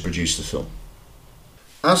budget to produce the film.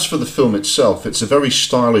 As for the film itself, it's a very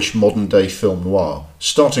stylish modern-day film noir,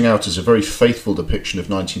 starting out as a very faithful depiction of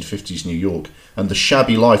 1950s New York and the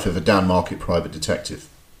shabby life of a down market private detective.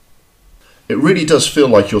 It really does feel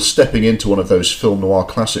like you're stepping into one of those film noir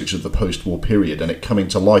classics of the post-war period and it coming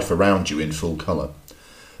to life around you in full colour.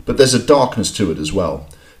 But there's a darkness to it as well.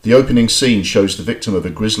 The opening scene shows the victim of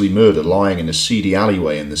a grisly murder lying in a seedy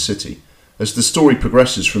alleyway in the city. As the story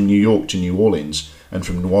progresses from New York to New Orleans, and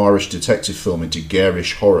from noirish detective film into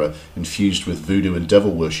garish horror infused with voodoo and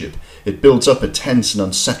devil worship, it builds up a tense and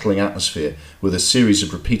unsettling atmosphere with a series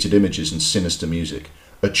of repeated images and sinister music.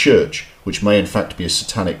 A church, which may in fact be a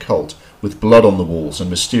satanic cult, with blood on the walls and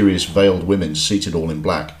mysterious veiled women seated all in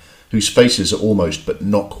black, whose faces are almost but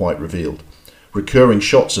not quite revealed. Recurring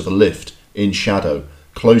shots of a lift, in shadow,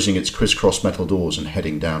 closing its criss-cross metal doors and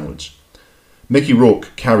heading downwards. Mickey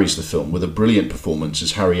Rourke carries the film with a brilliant performance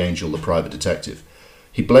as Harry Angel, the private detective.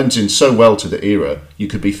 He blends in so well to the era, you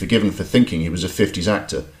could be forgiven for thinking he was a 50s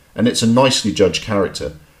actor, and it's a nicely judged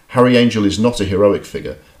character. Harry Angel is not a heroic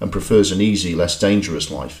figure and prefers an easy, less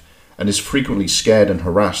dangerous life, and is frequently scared and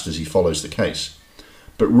harassed as he follows the case.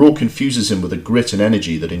 But Rourke infuses him with a grit and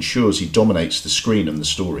energy that ensures he dominates the screen and the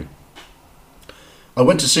story. I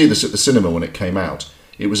went to see this at the cinema when it came out.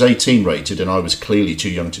 It was 18 rated and I was clearly too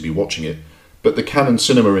young to be watching it, but the Cannon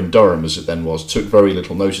Cinema in Durham, as it then was, took very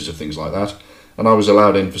little notice of things like that, and I was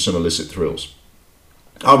allowed in for some illicit thrills.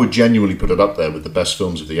 I would genuinely put it up there with the best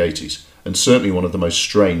films of the 80s, and certainly one of the most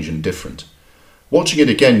strange and different. Watching it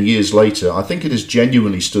again years later, I think it has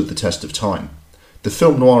genuinely stood the test of time. The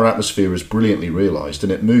film noir atmosphere is brilliantly realised,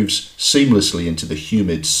 and it moves seamlessly into the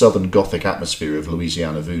humid, southern Gothic atmosphere of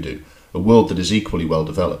Louisiana voodoo, a world that is equally well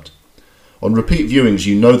developed. On repeat viewings,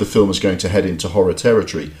 you know the film is going to head into horror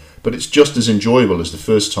territory, but it's just as enjoyable as the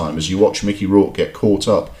first time as you watch Mickey Rourke get caught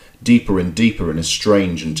up deeper and deeper in a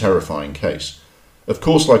strange and terrifying case. Of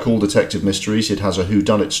course, like all detective mysteries, it has a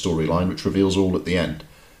whodunit storyline which reveals all at the end.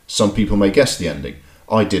 Some people may guess the ending.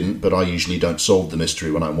 I didn't, but I usually don't solve the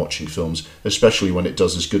mystery when I'm watching films, especially when it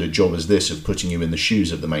does as good a job as this of putting you in the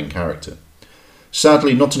shoes of the main character.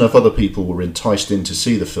 Sadly, not enough other people were enticed in to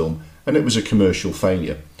see the film, and it was a commercial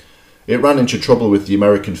failure. It ran into trouble with the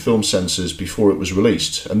American film censors before it was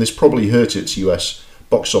released, and this probably hurt its US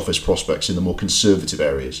box office prospects in the more conservative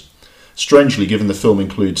areas. Strangely, given the film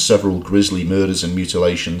includes several grisly murders and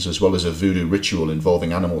mutilations, as well as a voodoo ritual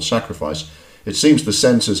involving animal sacrifice, it seems the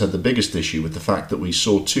censors had the biggest issue with the fact that we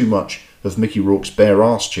saw too much of Mickey Rourke's bare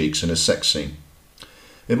arse cheeks in a sex scene.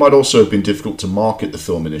 It might also have been difficult to market the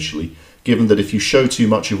film initially, given that if you show too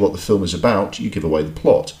much of what the film is about, you give away the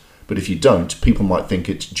plot. But if you don't, people might think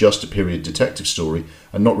it's just a period detective story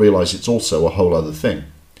and not realise it's also a whole other thing.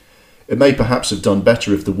 It may perhaps have done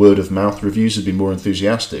better if the word-of-mouth reviews had been more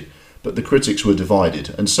enthusiastic, but the critics were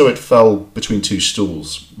divided, and so it fell between two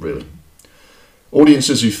stools, really.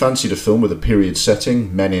 Audiences who fancied a film with a period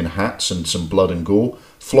setting, men in hats and some blood and gore,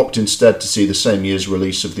 flocked instead to see the same year's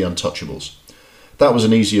release of The Untouchables. That was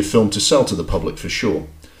an easier film to sell to the public for sure.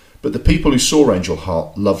 But the people who saw Angel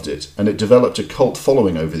Heart loved it, and it developed a cult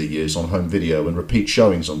following over the years on home video and repeat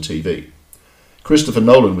showings on TV. Christopher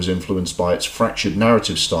Nolan was influenced by its fractured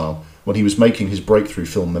narrative style when he was making his breakthrough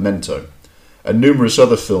film Memento. and numerous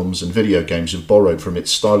other films and video games have borrowed from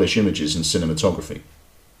its stylish images and cinematography.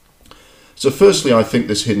 So firstly, I think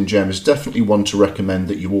this hidden gem is definitely one to recommend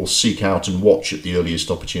that you all seek out and watch at the earliest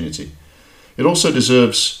opportunity. It also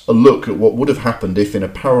deserves a look at what would have happened if in a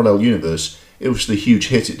parallel universe it was the huge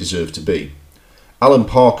hit it deserved to be. Alan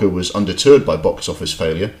Parker was undeterred by box office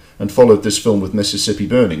failure and followed this film with Mississippi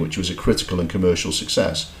Burning, which was a critical and commercial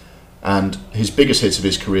success. And his biggest hit of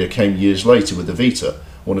his career came years later with Evita,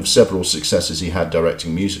 one of several successes he had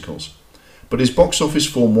directing musicals. But his box office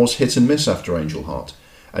form was hit and miss after Angel Heart,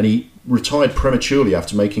 and he retired prematurely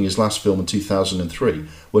after making his last film in 2003,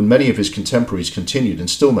 when many of his contemporaries continued and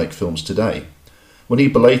still make films today. When he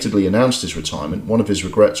belatedly announced his retirement, one of his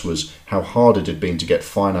regrets was how hard it had been to get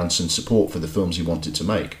finance and support for the films he wanted to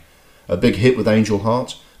make. A big hit with Angel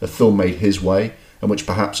Heart, a film made his way, and which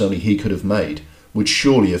perhaps only he could have made, would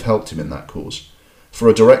surely have helped him in that cause. For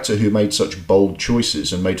a director who made such bold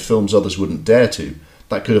choices and made films others wouldn't dare to,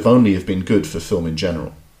 that could have only have been good for film in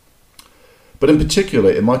general. But in particular,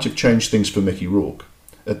 it might have changed things for Mickey Rourke.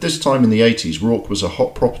 At this time in the 80s, Rourke was a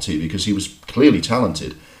hot property because he was clearly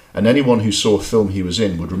talented, and anyone who saw a film he was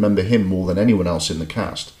in would remember him more than anyone else in the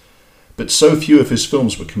cast. But so few of his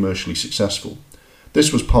films were commercially successful.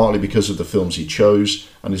 This was partly because of the films he chose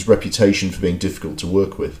and his reputation for being difficult to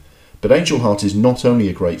work with. But Angel Heart is not only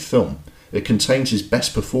a great film, it contains his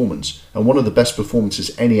best performance, and one of the best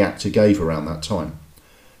performances any actor gave around that time.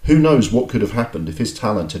 Who knows what could have happened if his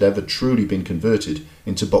talent had ever truly been converted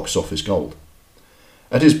into box office gold.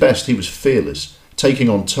 At his best, he was fearless, taking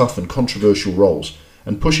on tough and controversial roles,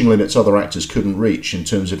 and pushing limits other actors couldn't reach in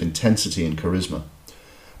terms of intensity and charisma.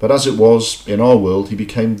 But as it was, in our world, he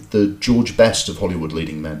became the George Best of Hollywood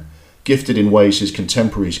leading men, gifted in ways his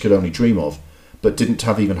contemporaries could only dream of, but didn't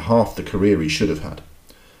have even half the career he should have had.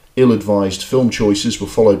 Ill-advised film choices were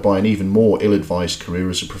followed by an even more ill-advised career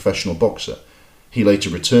as a professional boxer. He later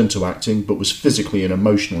returned to acting, but was physically and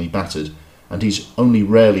emotionally battered, and he's only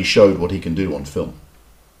rarely showed what he can do on film.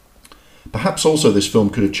 Perhaps also this film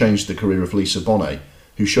could have changed the career of Lisa Bonet,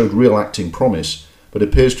 who showed real acting promise, but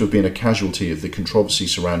appears to have been a casualty of the controversy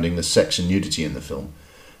surrounding the sex and nudity in the film.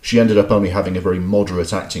 She ended up only having a very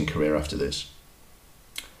moderate acting career after this.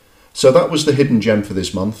 So that was the hidden gem for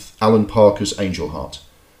this month, Alan Parker's Angel Heart.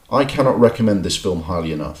 I cannot recommend this film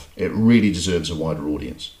highly enough. It really deserves a wider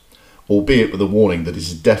audience, albeit with a warning that it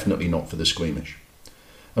is definitely not for the squeamish.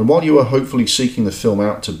 And while you are hopefully seeking the film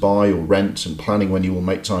out to buy or rent and planning when you will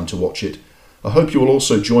make time to watch it, I hope you will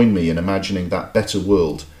also join me in imagining that better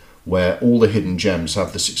world where all the hidden gems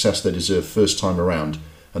have the success they deserve first time around,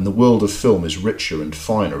 and the world of film is richer and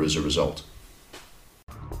finer as a result.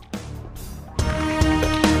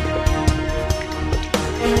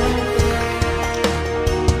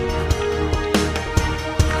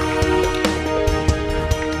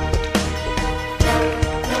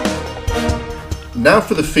 Now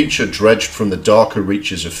for the feature dredged from the darker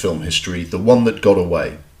reaches of film history, The One That Got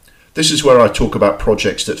Away. This is where I talk about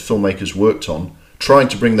projects that filmmakers worked on, trying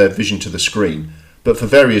to bring their vision to the screen, but for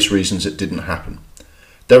various reasons it didn't happen.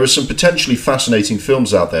 There are some potentially fascinating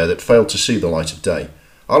films out there that failed to see the light of day.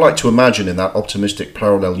 I like to imagine in that optimistic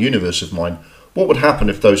parallel universe of mine what would happen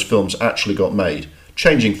if those films actually got made,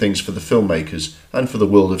 changing things for the filmmakers and for the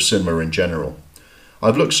world of cinema in general.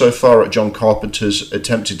 I've looked so far at John Carpenter's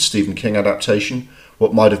attempted Stephen King adaptation,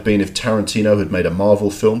 what might have been if Tarantino had made a Marvel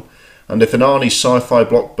film, and if an Arnie sci-fi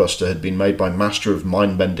blockbuster had been made by master of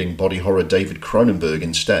mind-bending body horror David Cronenberg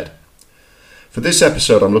instead. For this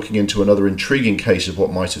episode I'm looking into another intriguing case of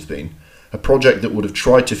what might have been, a project that would have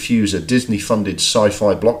tried to fuse a Disney-funded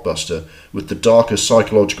sci-fi blockbuster with the darker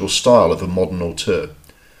psychological style of a modern auteur.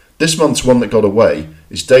 This month's One That Got Away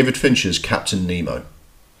is David Fincher's Captain Nemo.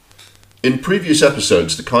 In previous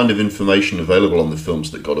episodes, the kind of information available on the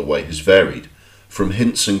films that got away has varied, from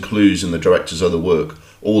hints and clues in the director's other work,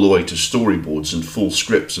 all the way to storyboards and full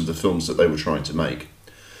scripts of the films that they were trying to make.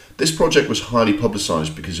 This project was highly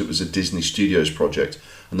publicised because it was a Disney Studios project,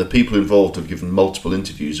 and the people involved have given multiple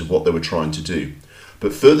interviews of what they were trying to do.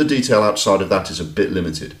 But further detail outside of that is a bit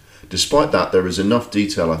limited. Despite that, there is enough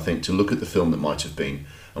detail, I think, to look at the film that might have been,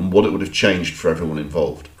 and what it would have changed for everyone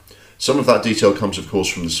involved. Some of that detail comes, of course,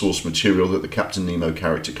 from the source material that the Captain Nemo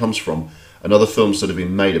character comes from, and other films that have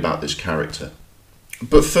been made about this character.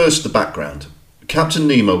 But first, the background. Captain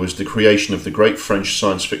Nemo was the creation of the great French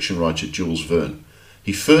science fiction writer Jules Verne.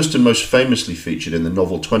 He first and most famously featured in the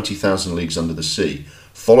novel 20,000 Leagues Under the Sea,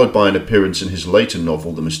 followed by an appearance in his later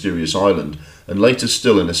novel The Mysterious Island, and later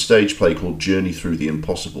still in a stage play called Journey Through the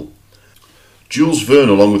Impossible. Jules Verne,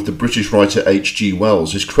 along with the British writer H.G.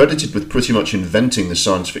 Wells, is credited with pretty much inventing the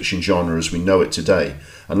science fiction genre as we know it today,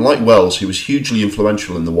 and like Wells, he was hugely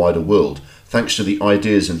influential in the wider world, thanks to the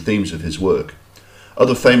ideas and themes of his work.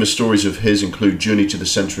 Other famous stories of his include Journey to the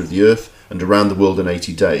Centre of the Earth and Around the World in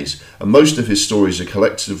 80 Days, and most of his stories are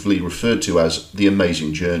collectively referred to as The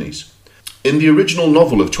Amazing Journeys. In the original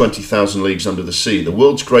novel of 20,000 Leagues Under the Sea, the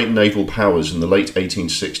world's great naval powers in the late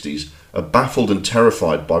 1860s are baffled and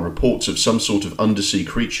terrified by reports of some sort of undersea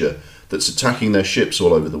creature that's attacking their ships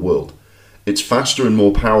all over the world. It's faster and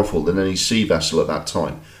more powerful than any sea vessel at that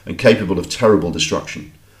time, and capable of terrible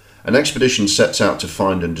destruction. An expedition sets out to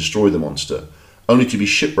find and destroy the monster, only to be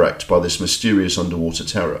shipwrecked by this mysterious underwater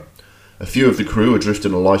terror. A few of the crew, adrift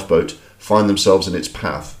in a lifeboat, find themselves in its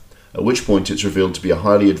path, at which point it's revealed to be a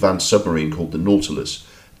highly advanced submarine called the Nautilus,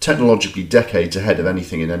 technologically decades ahead of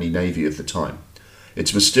anything in any navy of the time.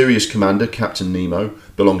 Its mysterious commander, Captain Nemo,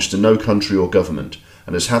 belongs to no country or government,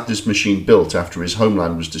 and has had this machine built after his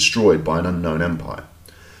homeland was destroyed by an unknown empire.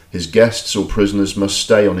 His guests or prisoners must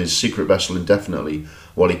stay on his secret vessel indefinitely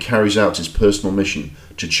while he carries out his personal mission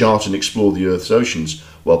to chart and explore the Earth's oceans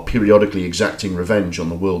while periodically exacting revenge on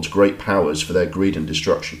the world's great powers for their greed and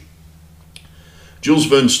destruction. Jules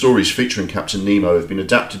Verne's stories featuring Captain Nemo have been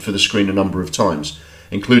adapted for the screen a number of times,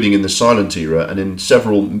 including in the silent era and in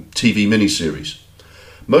several TV miniseries.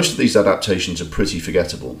 Most of these adaptations are pretty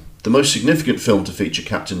forgettable. The most significant film to feature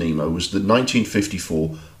Captain Nemo was the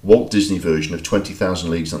 1954 Walt Disney version of 20,000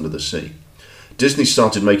 Leagues Under the Sea. Disney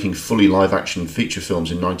started making fully live-action feature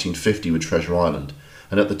films in 1950 with Treasure Island,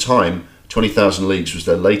 and at the time, 20,000 Leagues was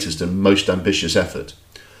their latest and most ambitious effort.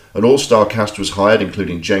 An all-star cast was hired,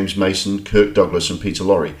 including James Mason, Kirk Douglas and Peter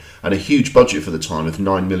Lorre, and a huge budget for the time of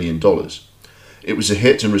 $9 million. It was a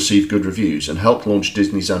hit and received good reviews, and helped launch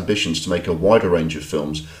Disney's ambitions to make a wider range of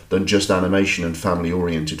films than just animation and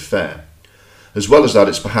family-oriented fare. As well as that,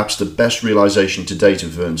 it's perhaps the best realisation to date of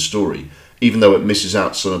Verne's story, even though it misses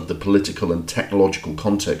out some of the political and technological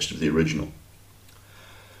context of the original.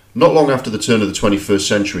 Not long after the turn of the 21st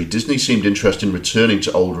century, Disney seemed interested in returning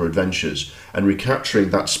to older adventures and recapturing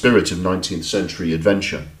that spirit of 19th century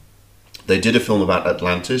adventure. They did a film about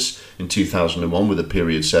Atlantis in 2001 with a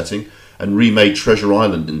period setting, and remade Treasure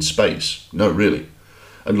Island in space. No, really.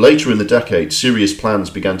 And later in the decade, serious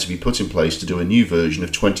plans began to be put in place to do a new version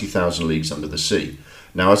of 20,000 Leagues Under the Sea.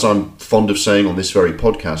 Now, as I'm fond of saying on this very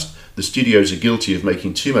podcast, the studios are guilty of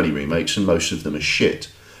making too many remakes, and most of them are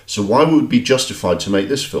shit. So why would it be justified to make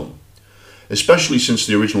this film? Especially since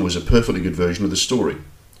the original was a perfectly good version of the story.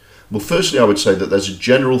 Well, firstly, I would say that there's a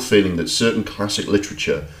general feeling that certain classic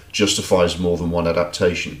literature justifies more than one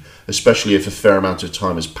adaptation, especially if a fair amount of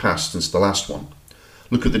time has passed since the last one.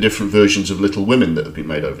 Look at the different versions of Little Women that have been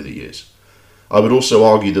made over the years. I would also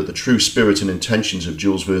argue that the true spirit and intentions of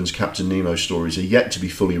Jules Verne's Captain Nemo stories are yet to be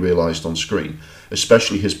fully realised on screen,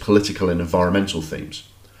 especially his political and environmental themes.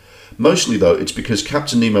 Mostly, though, it's because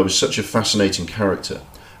Captain Nemo is such a fascinating character,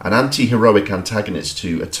 an anti-heroic antagonist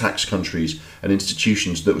who attacks countries and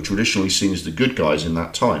institutions that were traditionally seen as the good guys in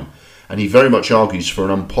that time, and he very much argues for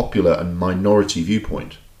an unpopular and minority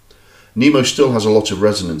viewpoint. Nemo still has a lot of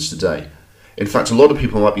resonance today. In fact, a lot of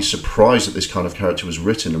people might be surprised that this kind of character was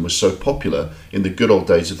written and was so popular in the good old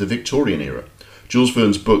days of the Victorian era. Jules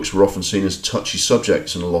Verne's books were often seen as touchy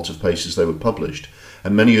subjects in a lot of places they were published,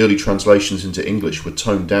 and many early translations into English were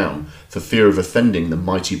toned down for fear of offending the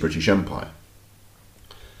mighty British Empire.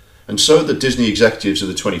 And so the Disney executives of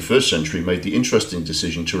the 21st century made the interesting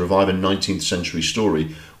decision to revive a 19th century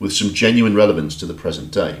story with some genuine relevance to the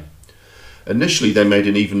present day. Initially, they made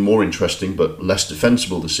an even more interesting but less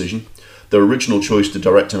defensible decision. Their original choice to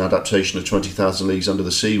direct an adaptation of 20,000 Leagues Under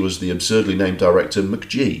the Sea was the absurdly named director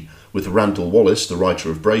McG, with Randall Wallace, the writer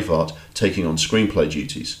of Braveheart, taking on screenplay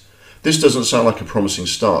duties. This doesn't sound like a promising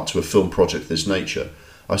start to a film project of this nature.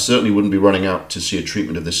 I certainly wouldn't be running out to see a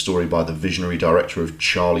treatment of this story by the visionary director of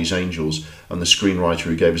Charlie's Angels and the screenwriter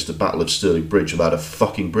who gave us the Battle of Stirling Bridge without a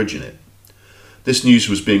fucking bridge in it. This news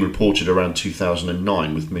was being reported around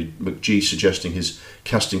 2009, with McG suggesting his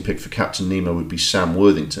casting pick for Captain Nemo would be Sam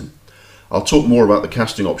Worthington. I'll talk more about the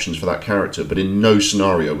casting options for that character, but in no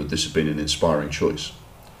scenario would this have been an inspiring choice.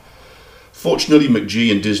 Fortunately, McG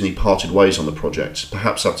and Disney parted ways on the project,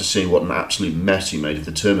 perhaps after seeing what an absolute mess he made of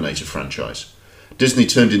the Terminator franchise. Disney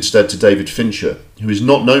turned instead to David Fincher, who is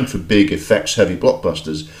not known for big, effects-heavy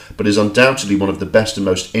blockbusters, but is undoubtedly one of the best and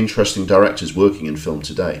most interesting directors working in film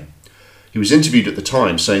today. He was interviewed at the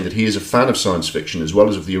time saying that he is a fan of science fiction as well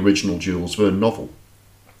as of the original Jules Verne novel.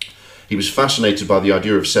 He was fascinated by the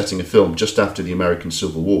idea of setting a film just after the American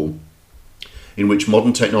Civil War, in which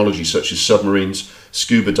modern technology such as submarines,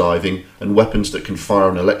 scuba diving, and weapons that can fire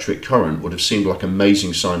an electric current would have seemed like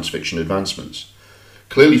amazing science fiction advancements.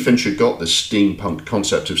 Clearly Fincher got the steampunk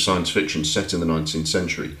concept of science fiction set in the 19th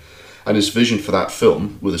century, And his vision for that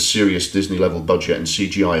film, with a serious Disney-level budget and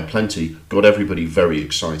CGI aplenty, got everybody very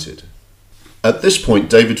excited. At this point,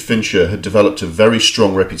 David Fincher had developed a very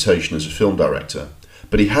strong reputation as a film director,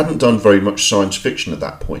 but he hadn't done very much science fiction at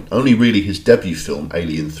that point, only really his debut film,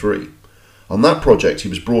 Alien 3. On that project, he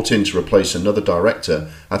was brought in to replace another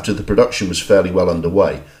director after the production was fairly well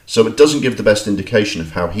underway, so it doesn't give the best indication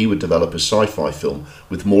of how he would develop a sci-fi film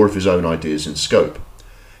with more of his own ideas in scope.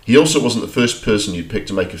 He also wasn't the first person you'd pick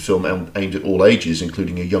to make a film aimed at all ages,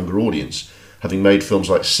 including a younger audience, having made films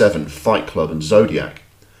like Seven, Fight Club and Zodiac.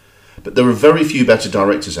 But there are very few better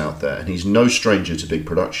directors out there, and he's no stranger to big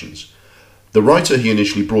productions. The writer he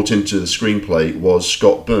initially brought into the screenplay was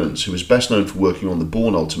Scott Burns, who is best known for working on The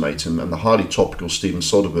Bourne Ultimatum and the highly topical Steven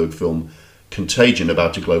Soderbergh film Contagion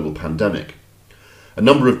about a global pandemic. A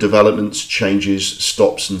number of developments, changes,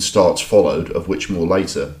 stops and starts followed, of which more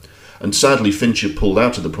later, and sadly Fincher pulled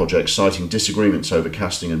out of the project citing disagreements over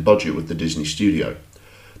casting and budget with the Disney studio.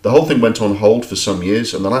 The whole thing went on hold for some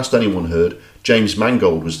years, and the last anyone heard, James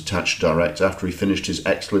Mangold was attached to direct after he finished his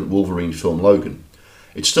excellent Wolverine film Logan.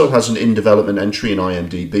 It still has an in-development entry in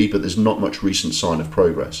IMDb, but there's not much recent sign of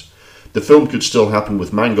progress. The film could still happen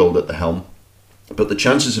with Mangold at the helm, but the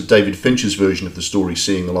chances of David Fincher's version of the story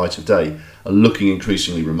seeing the light of day are looking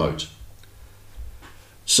increasingly remote.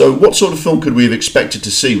 So what sort of film could we have expected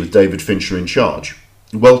to see with David Fincher in charge?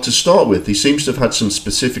 Well, to start with, he seems to have had some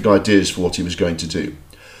specific ideas for what he was going to do.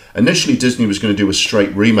 Initially, Disney was going to do a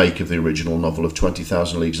straight remake of the original novel of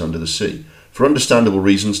 20,000 Leagues Under the Sea. For understandable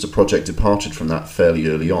reasons, the project departed from that fairly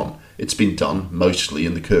early on. It's been done, mostly,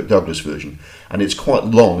 in the Kirk Douglas version, and it's quite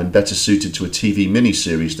long and better suited to a TV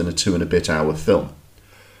miniseries than a 2-and-a-bit-hour film.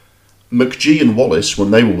 McGee and Wallace,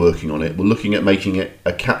 when they were working on it, were looking at making it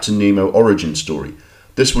a Captain Nemo origin story.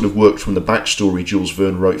 This would have worked from the backstory Jules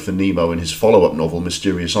Verne wrote for Nemo in his follow-up novel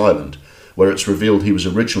Mysterious Island, where it's revealed he was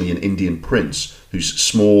originally an Indian prince whose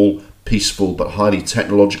small, peaceful but highly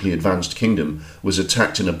technologically advanced kingdom was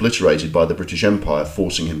attacked and obliterated by the British Empire,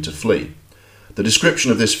 forcing him to flee. The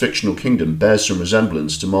description of this fictional kingdom bears some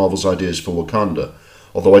resemblance to Marvel's ideas for Wakanda,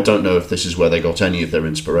 although I don't know if this is where they got any of their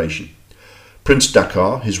inspiration. Prince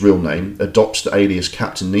Dakar, his real name, adopts the alias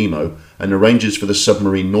Captain Nemo and arranges for the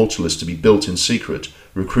submarine Nautilus to be built in secret,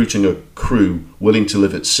 recruiting a crew willing to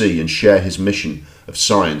live at sea and share his mission of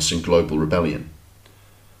science and global rebellion.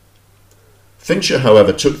 Fincher,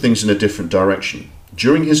 however, took things in a different direction.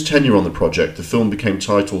 During his tenure on the project, the film became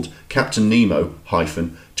titled Captain Nemo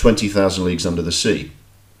 - 20,000 Leagues Under the Sea,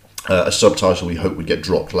 a subtitle we hope would get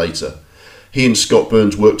dropped later. He and Scott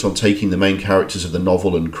Burns worked on taking the main characters of the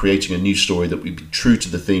novel and creating a new story that would be true to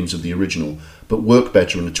the themes of the original, but work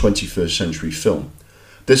better in a 21st century film.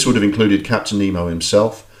 This would have included Captain Nemo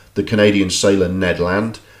himself, the Canadian sailor Ned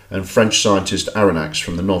Land, and French scientist Aronnax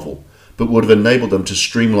from the novel, but would have enabled them to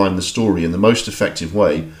streamline the story in the most effective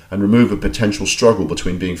way and remove a potential struggle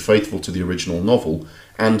between being faithful to the original novel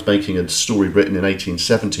and making a story written in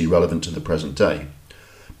 1870 relevant to the present day.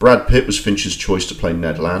 Brad Pitt was Fincher's choice to play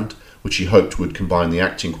Ned Land, which he hoped would combine the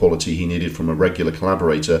acting quality he needed from a regular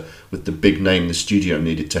collaborator with the big name the studio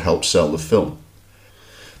needed to help sell the film.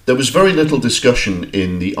 There was very little discussion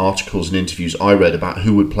in the articles and interviews I read about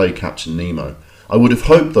who would play Captain Nemo. I would have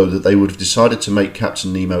hoped, though, that they would have decided to make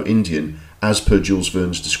Captain Nemo Indian, as per Jules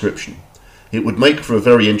Verne's description. It would make for a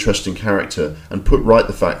very interesting character and put right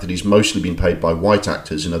the fact that he's mostly been played by white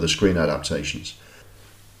actors in other screen adaptations.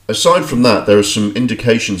 Aside from that, there are some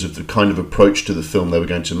indications of the kind of approach to the film they were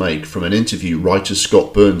going to make from an interview writer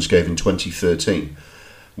Scott Burns gave in 2013,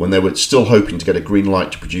 when they were still hoping to get a green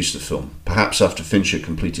light to produce the film, perhaps after Fincher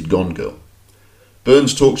completed Gone Girl.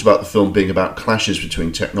 Burns talked about the film being about clashes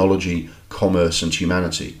between technology, commerce and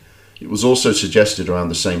humanity. It was also suggested around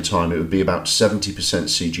the same time it would be about 70%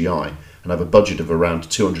 CGI and have a budget of around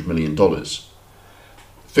 $200 million.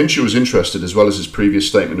 Fincher was interested, as well as his previous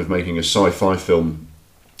statement of making a sci-fi film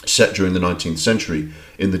set during the 19th century,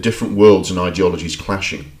 in the different worlds and ideologies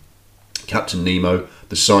clashing. Captain Nemo,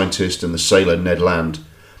 the scientist and the sailor Ned Land,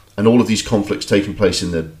 and all of these conflicts taking place in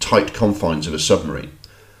the tight confines of a submarine.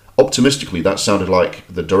 Optimistically, that sounded like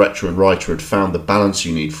the director and writer had found the balance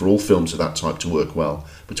you need for all films of that type to work well,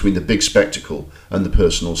 between the big spectacle and the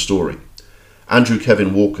personal story. Andrew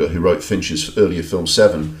Kevin Walker, who wrote Fincher's earlier film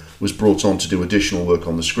Seven, was brought on to do additional work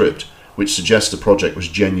on the script, which suggests the project was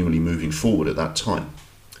genuinely moving forward at that time.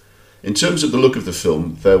 In terms of the look of the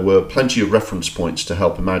film, there were plenty of reference points to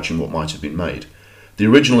help imagine what might have been made. The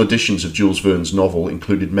original editions of Jules Verne's novel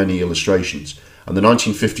included many illustrations, and the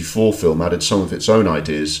 1954 film added some of its own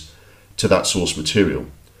ideas to that source material.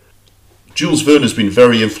 Jules Verne has been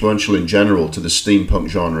very influential in general to the steampunk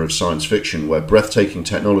genre of science fiction, where breathtaking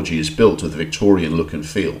technology is built with a Victorian look and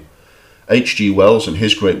feel. H.G. Wells and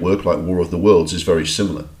his great work like War of the Worlds is very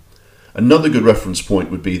similar. Another good reference point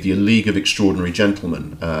would be the League of Extraordinary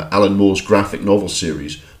Gentlemen, Alan Moore's graphic novel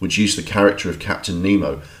series, which used the character of Captain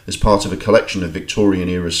Nemo as part of a collection of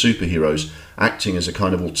Victorian-era superheroes acting as a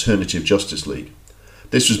kind of alternative Justice League.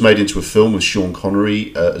 This was made into a film with Sean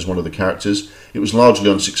Connery as one of the characters. It was largely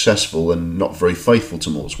unsuccessful and not very faithful to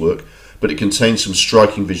Moore's work, but it contained some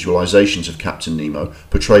striking visualizations of Captain Nemo,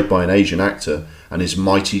 portrayed by an Asian actor, and his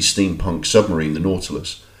mighty steampunk submarine, the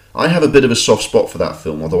Nautilus. I have a bit of a soft spot for that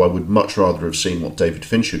film, although I would much rather have seen what David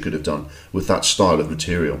Fincher could have done with that style of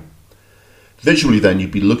material. Visually then,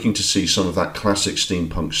 you'd be looking to see some of that classic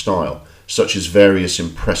steampunk style, such as various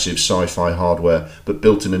impressive sci-fi hardware but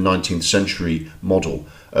built in a 19th century model,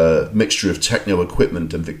 a mixture of techno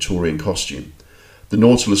equipment and Victorian costume. The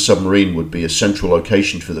Nautilus submarine would be a central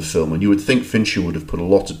location for the film, and you would think Fincher would have put a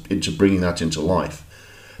lot into bringing that into life.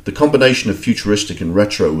 The combination of futuristic and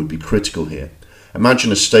retro would be critical here.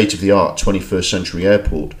 Imagine a state-of-the-art 21st century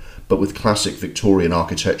airport, but with classic Victorian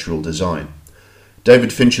architectural design.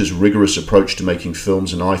 David Fincher's rigorous approach to making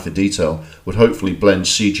films and eye for detail would hopefully blend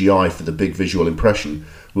CGI for the big visual impression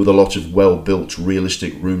with a lot of well-built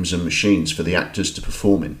realistic rooms and machines for the actors to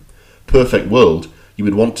perform in. Perfect world, you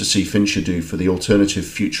would want to see Fincher do for the alternative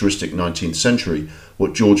futuristic 19th century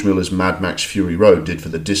what George Miller's Mad Max Fury Road did for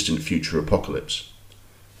the distant future apocalypse.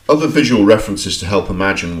 Other visual references to help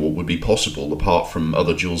imagine what would be possible, apart from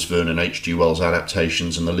other Jules Verne and H.G. Wells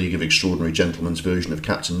adaptations and the League of Extraordinary Gentlemen's version of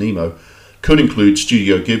Captain Nemo, could include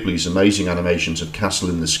Studio Ghibli's amazing animations of Castle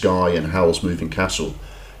in the Sky and Howl's Moving Castle,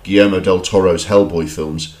 Guillermo del Toro's Hellboy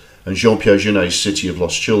films, and Jean-Pierre Jeunet's City of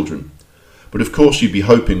Lost Children. But of course you'd be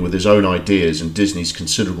hoping with his own ideas and Disney's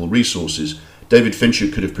considerable resources, David Fincher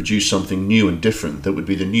could have produced something new and different that would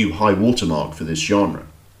be the new high watermark for this genre.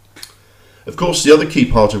 Of course, the other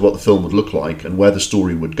key part of what the film would look like and where the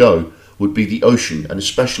story would go would be the ocean and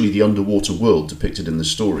especially the underwater world depicted in the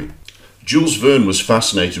story. Jules Verne was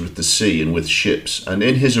fascinated with the sea and with ships, and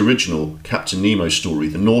in his original Captain Nemo story,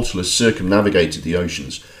 the Nautilus circumnavigated the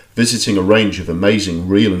oceans, visiting a range of amazing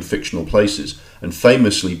real and fictional places and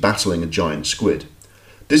famously battling a giant squid.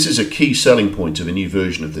 This is a key selling point of a new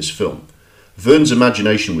version of this film. Verne's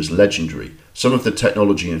imagination was legendary. Some of the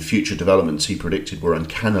technology and future developments he predicted were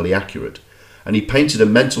uncannily accurate, and he painted a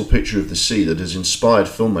mental picture of the sea that has inspired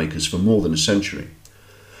filmmakers for more than a century.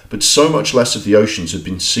 But so much less of the oceans had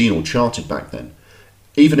been seen or charted back then.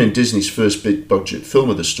 Even in Disney's first big-budget film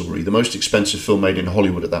of the story, the most expensive film made in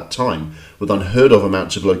Hollywood at that time, with unheard of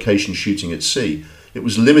amounts of location shooting at sea, it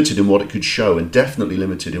was limited in what it could show and definitely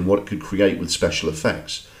limited in what it could create with special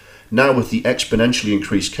effects. Now, with the exponentially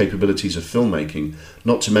increased capabilities of filmmaking,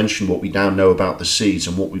 not to mention what we now know about the seas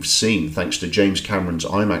and what we've seen thanks to James Cameron's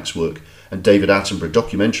IMAX work and David Attenborough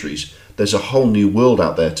documentaries, there's a whole new world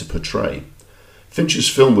out there to portray. Fincher's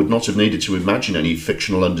film would not have needed to imagine any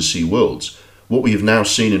fictional undersea worlds. What we have now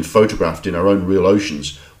seen and photographed in our own real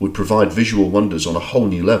oceans would provide visual wonders on a whole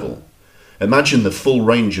new level. Imagine the full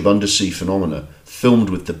range of undersea phenomena, filmed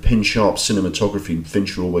with the pin-sharp cinematography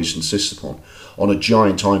Fincher always insists upon, on a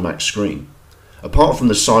giant IMAX screen. Apart from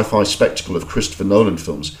the sci-fi spectacle of Christopher Nolan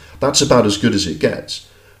films, that's about as good as it gets.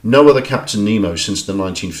 No other Captain Nemo since the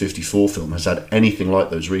 1954 film has had anything like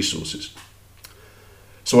those resources.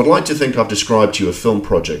 So I'd like to think I've described to you a film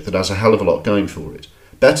project that has a hell of a lot going for it,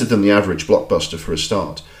 better than the average blockbuster for a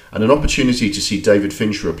start, and an opportunity to see David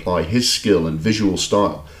Fincher apply his skill and visual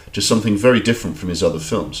style to something very different from his other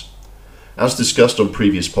films. As discussed on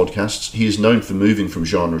previous podcasts, he is known for moving from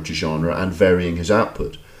genre to genre and varying his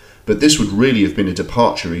output, but this would really have been a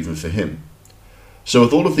departure even for him. So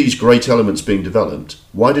with all of these great elements being developed,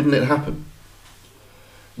 why didn't it happen?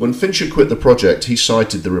 When Fincher quit the project, he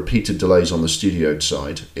cited the repeated delays on the studio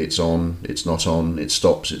side. It's on, it's not on, it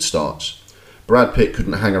stops, it starts. Brad Pitt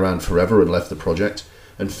couldn't hang around forever and left the project,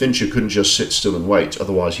 and Fincher couldn't just sit still and wait,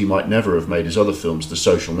 otherwise he might never have made his other films The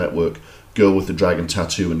Social Network, Girl with the Dragon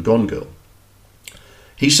Tattoo and Gone Girl.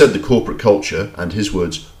 He said the corporate culture, and his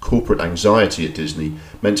words, corporate anxiety at Disney,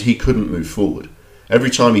 meant he couldn't move forward.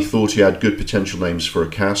 Every time he thought he had good potential names for a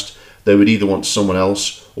cast, they would either want someone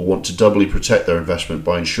else or want to doubly protect their investment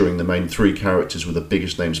by ensuring the main three characters were the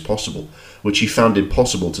biggest names possible, which he found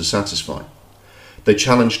impossible to satisfy. They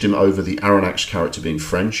challenged him over the Aronnax character being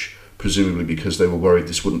French, presumably because they were worried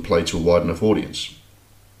this wouldn't play to a wide enough audience.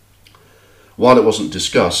 While it wasn't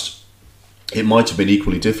discussed, it might have been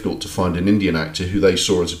equally difficult to find an Indian actor who they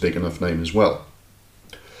saw as a big enough name as well.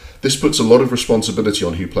 This puts a lot of responsibility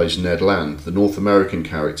on who plays Ned Land, the North American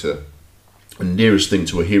character, and nearest thing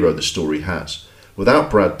to a hero the story has.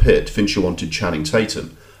 Without Brad Pitt, Fincher wanted Channing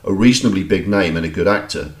Tatum, a reasonably big name and a good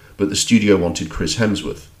actor, but the studio wanted Chris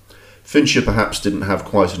Hemsworth. Fincher perhaps didn't have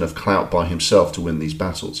quite enough clout by himself to win these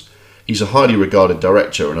battles. He's a highly regarded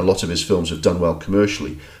director and a lot of his films have done well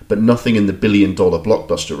commercially, but nothing in the billion-dollar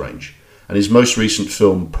blockbuster range. And his most recent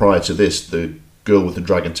film prior to this, The Girl with the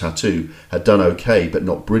Dragon Tattoo, had done okay but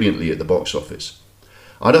not brilliantly at the box office.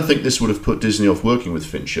 I don't think this would have put Disney off working with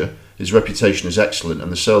Fincher. His reputation is excellent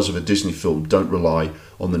and the sales of a Disney film don't rely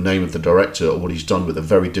on the name of the director or what he's done with a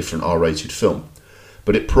very different R-rated film.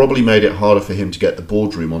 But it probably made it harder for him to get the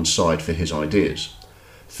boardroom on side for his ideas.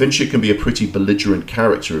 Fincher can be a pretty belligerent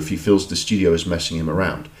character if he feels the studio is messing him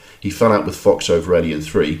around. He fell out with Fox over Alien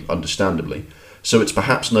 3, understandably, so it's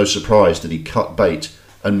perhaps no surprise that he cut bait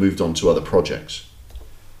and moved on to other projects.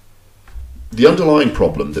 The underlying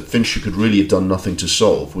problem that Fincher could really have done nothing to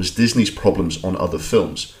solve was Disney's problems on other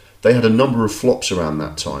films. They had a number of flops around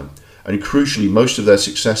that time, and crucially most of their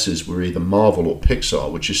successes were either Marvel or Pixar,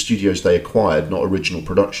 which are studios they acquired, not original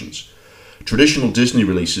productions. Traditional Disney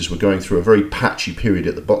releases were going through a very patchy period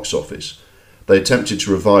at the box office. They attempted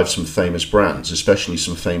to revive some famous brands, especially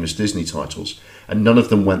some famous Disney titles, and none of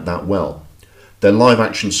them went that well. Their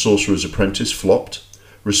live-action Sorcerer's Apprentice flopped,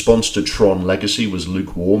 response to Tron Legacy was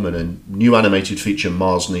lukewarm, and a new animated feature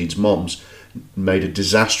Mars Needs Moms made a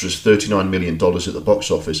disastrous $39 million at the box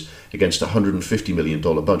office against a $150 million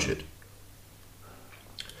budget.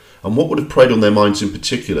 And what would have preyed on their minds in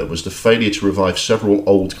particular was the failure to revive several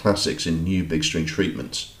old classics in new big screen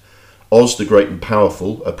treatments. Oz the Great and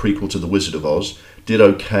Powerful, a prequel to The Wizard of Oz, did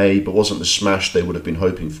okay but wasn't the smash they would have been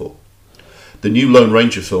hoping for. The new Lone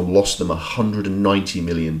Ranger film lost them $190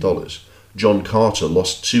 million. John Carter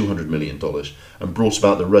lost $200 million and brought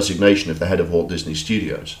about the resignation of the head of Walt Disney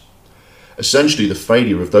Studios. Essentially, the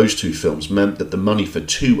failure of those two films meant that the money for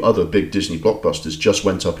two other big Disney blockbusters just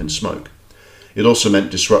went up in smoke. It also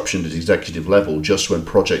meant disruption at executive level just when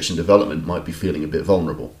projects in development might be feeling a bit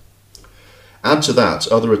vulnerable. Add to that,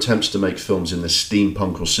 other attempts to make films in the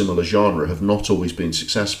steampunk or similar genre have not always been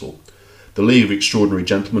successful. The League of Extraordinary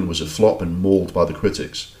Gentlemen was a flop and mauled by the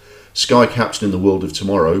critics. Sky Captain in the World of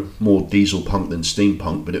Tomorrow, more diesel punk than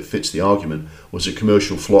steampunk, but it fits the argument, was a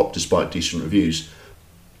commercial flop despite decent reviews.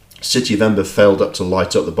 City of Ember failed up to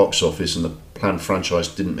light up the box office and the planned franchise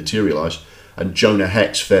didn't materialise, and Jonah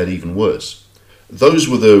Hex fared even worse. Those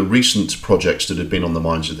were the recent projects that had been on the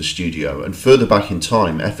minds of the studio, and further back in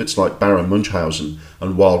time, efforts like Baron Munchausen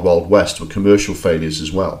and Wild Wild West were commercial failures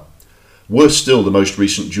as well. Worse still, the most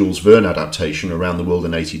recent Jules Verne adaptation, Around the World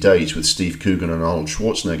in 80 Days, with Steve Coogan and Arnold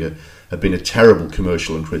Schwarzenegger, had been a terrible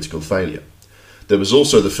commercial and critical failure. There was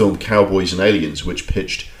also the film Cowboys and Aliens, which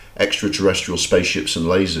pitched extraterrestrial spaceships and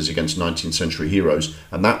lasers against 19th century heroes,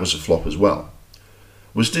 and that was a flop as well.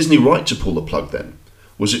 Was Disney right to pull the plug then?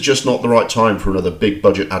 Was it just not the right time for another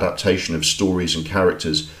big-budget adaptation of stories and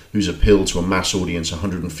characters whose appeal to a mass audience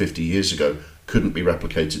 150 years ago couldn't be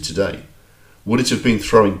replicated today? Would it have been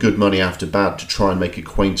throwing good money after bad to try and make a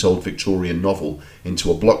quaint old Victorian novel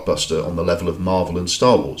into a blockbuster on the level of Marvel and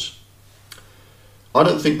Star Wars? I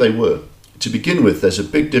don't think they were. To begin with, there's a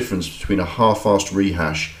big difference between a half-assed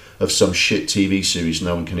rehash of some shit TV series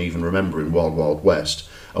no one can even remember in Wild Wild West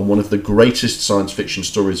and one of the greatest science fiction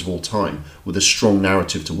stories of all time with a strong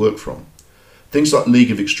narrative to work from. Things like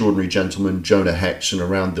League of Extraordinary Gentlemen, Jonah Hex and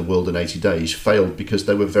Around the World in 80 Days failed because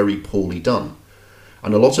they were very poorly done.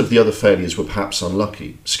 And a lot of the other failures were perhaps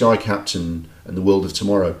unlucky. Sky Captain and The World of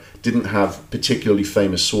Tomorrow didn't have particularly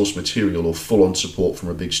famous source material or full-on support from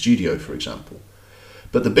a big studio, for example.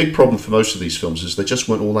 But the big problem for most of these films is they just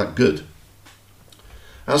weren't all that good.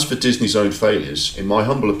 As for Disney's own failures, in my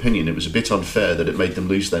humble opinion it was a bit unfair that it made them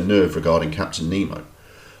lose their nerve regarding Captain Nemo.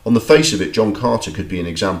 On the face of it, John Carter could be an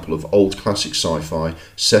example of old classic sci-fi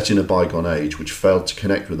set in a bygone age which failed to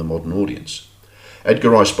connect with a modern audience.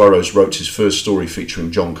 Edgar Rice Burroughs wrote his first story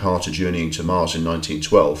featuring John Carter journeying to Mars in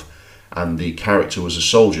 1912, and the character was a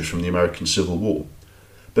soldier from the American Civil War.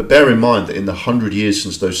 But bear in mind that in the 100 years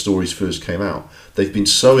since those stories first came out, they've been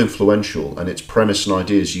so influential and its premise and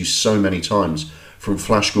ideas used so many times from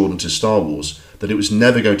Flash Gordon to Star Wars that it was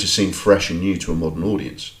never going to seem fresh and new to a modern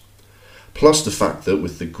audience. Plus the fact that,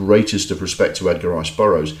 with the greatest of respect to Edgar Rice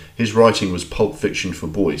Burroughs, his writing was pulp fiction for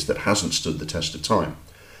boys that hasn't stood the test of time.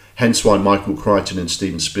 Hence why Michael Crichton and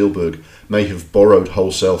Steven Spielberg may have borrowed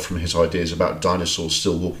wholesale from his ideas about dinosaurs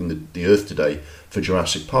still walking the earth today for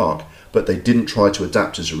Jurassic Park, but they didn't try to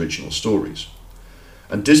adapt as original stories.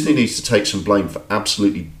 And Disney needs to take some blame for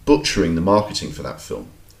absolutely butchering the marketing for that film.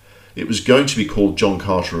 It was going to be called John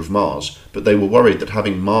Carter of Mars, but they were worried that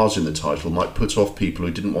having Mars in the title might put off people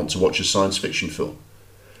who didn't want to watch a science fiction film.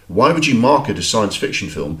 Why would you market a science fiction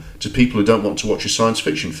film to people who don't want to watch a science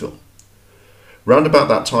fiction film? Round about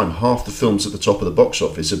that time, half the films at the top of the box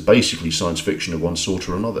office are basically science fiction of one sort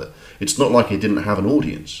or another. It's not like it didn't have an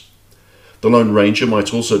audience. The Lone Ranger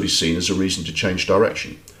might also be seen as a reason to change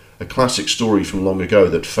direction, a classic story from long ago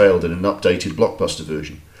that failed in an updated blockbuster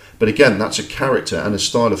version. But again, that's a character and a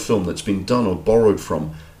style of film that's been done or borrowed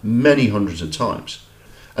from many hundreds of times.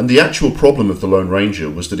 And the actual problem of The Lone Ranger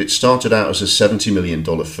was that it started out as a $70 million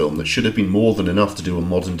film that should have been more than enough to do a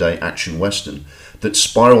modern-day action western that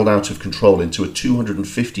spiraled out of control into a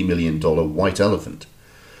 $250 million white elephant.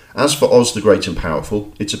 As for Oz the Great and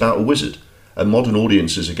Powerful, it's about a wizard, and modern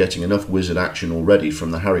audiences are getting enough wizard action already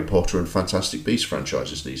from the Harry Potter and Fantastic Beasts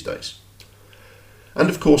franchises these days. And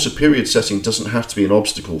of course, a period setting doesn't have to be an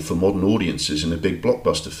obstacle for modern audiences in a big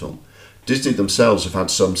blockbuster film. Disney themselves have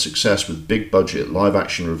had some success with big-budget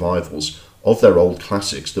live-action revivals of their old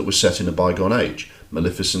classics that were set in a bygone age.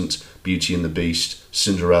 Maleficent, Beauty and the Beast,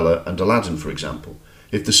 Cinderella and Aladdin, for example.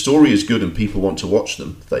 If the story is good and people want to watch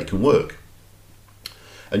them, they can work.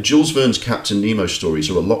 And Jules Verne's Captain Nemo stories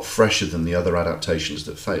are a lot fresher than the other adaptations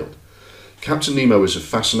that failed. Captain Nemo is a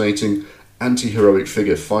fascinating, anti-heroic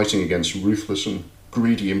figure fighting against ruthless and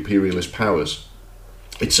greedy imperialist powers.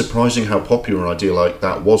 It's surprising how popular an idea like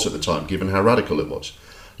that was at the time, given how radical it was.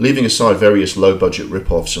 Leaving aside various low-budget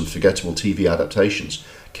rip-offs and forgettable TV adaptations,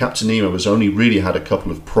 Captain Nemo has only really had a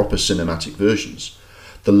couple of proper cinematic versions.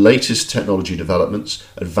 The latest technology developments,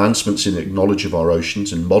 advancements in knowledge of our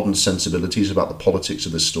oceans and modern sensibilities about the politics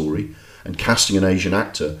of the story, and casting an Asian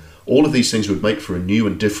actor, all of these things would make for a new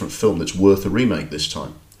and different film that's worth a remake this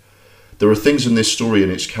time. There are things in this story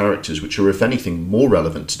and its characters which are, if anything, more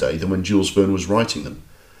relevant today than when Jules Verne was writing them.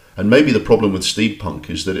 And maybe the problem with steampunk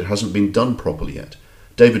is that it hasn't been done properly yet.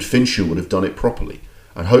 David Fincher would have done it properly,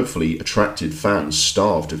 and hopefully attracted fans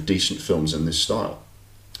starved of decent films in this style.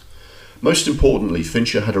 Most importantly,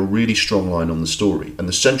 Fincher had a really strong line on the story, and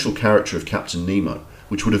the central character of Captain Nemo,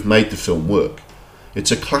 which would have made the film work.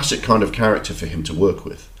 It's a classic kind of character for him to work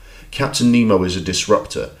with. Captain Nemo is a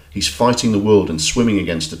disruptor. He's fighting the world and swimming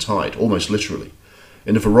against the tide, almost literally.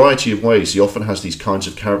 In a variety of ways, he often has these kinds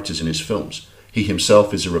of characters in his films. He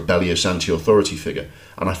himself is a rebellious anti-authority figure,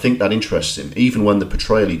 and I think that interests him, even when the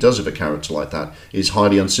portrayal he does of a character like that is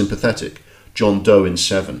highly unsympathetic. John Doe in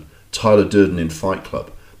Seven, Tyler Durden in Fight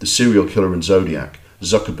Club, the serial killer in Zodiac,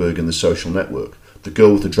 Zuckerberg in The Social Network, the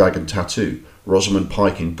girl with the dragon tattoo, Rosamund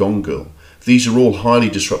Pike in Gone Girl. These are all highly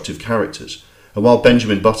disruptive characters, and while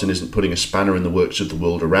Benjamin Button isn't putting a spanner in the works of the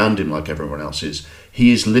world around him like everyone else is,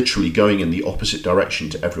 he is literally going in the opposite direction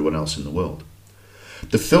to everyone else in the world.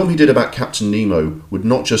 The film he did about Captain Nemo would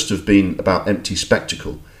not just have been about empty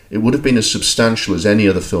spectacle, it would have been as substantial as any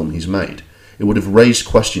other film he's made. It would have raised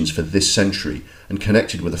questions for this century and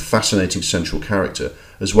connected with a fascinating central character,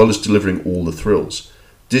 as well as delivering all the thrills.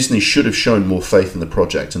 Disney should have shown more faith in the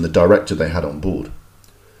project and the director they had on board.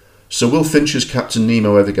 So will Fincher's Captain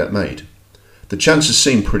Nemo ever get made? The chances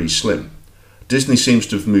seem pretty slim. Disney seems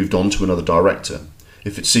to have moved on to another director.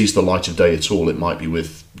 If it sees the light of day at all, it might be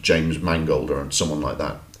with James Mangold or someone like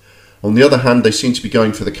that. On the other hand, they seem to be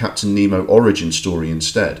going for the Captain Nemo origin story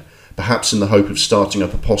instead, perhaps in the hope of starting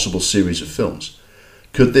up a possible series of films.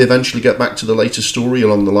 Could they eventually get back to the later story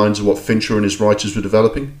along the lines of what Fincher and his writers were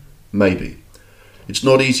developing? Maybe. It's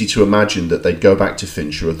not easy to imagine that they'd go back to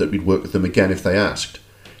Fincher or that we'd work with them again if they asked.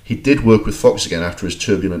 He did work with Fox again after his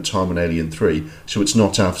turbulent time on Alien 3, so it's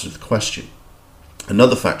not out of the question.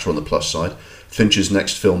 Another factor on the plus side, Fincher's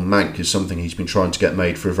next film, Mank, is something he's been trying to get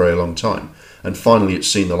made for a very long time, and finally it's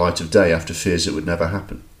seen the light of day after fears it would never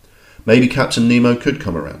happen. Maybe Captain Nemo could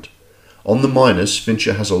come around. On the minus,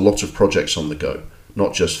 Fincher has a lot of projects on the go,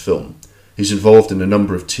 not just film. He's involved in a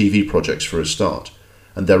number of TV projects for a start,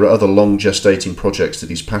 and there are other long gestating projects that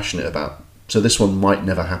he's passionate about, so this one might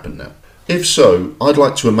never happen now. If so, I'd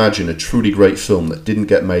like to imagine a truly great film that didn't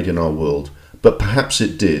get made in our world, but perhaps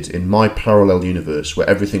it did in my parallel universe where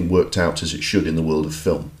everything worked out as it should in the world of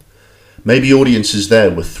film. Maybe audiences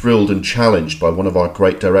there were thrilled and challenged by one of our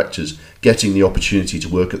great directors getting the opportunity to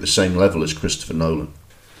work at the same level as Christopher Nolan.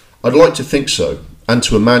 I'd like to think so, and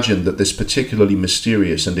to imagine that this particularly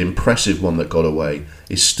mysterious and impressive one that got away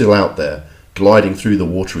is still out there, gliding through the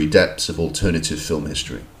watery depths of alternative film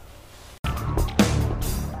history.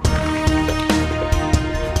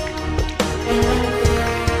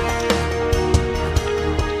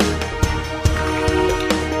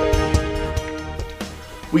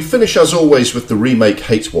 We finish as always with the remake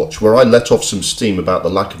Hatewatch, where I let off some steam about the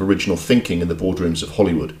lack of original thinking in the boardrooms of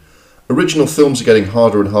Hollywood. Original films are getting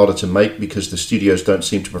harder and harder to make because the studios don't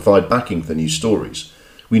seem to provide backing for new stories.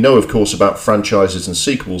 We know of course about franchises and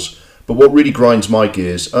sequels, but what really grinds my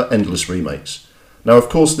gears are endless remakes. Now, of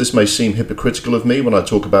course, this may seem hypocritical of me when I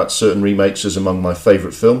talk about certain remakes as among my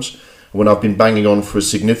favourite films, when I've been banging on for a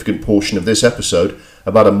significant portion of this episode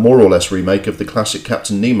about a more or less remake of the classic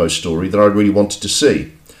Captain Nemo story that I really wanted to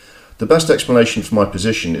see. The best explanation for my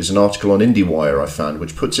position is an article on IndieWire I found,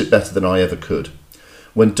 which puts it better than I ever could.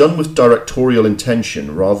 When done with directorial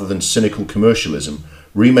intention rather than cynical commercialism,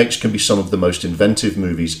 remakes can be some of the most inventive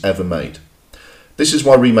movies ever made. This is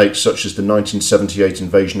why remakes such as the 1978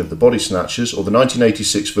 Invasion of the Body Snatchers or the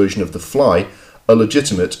 1986 version of The Fly are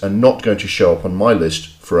legitimate and not going to show up on my list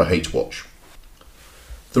for a hate watch.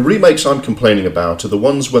 The remakes I'm complaining about are the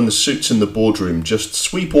ones when the suits in the boardroom just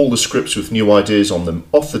sweep all the scripts with new ideas on them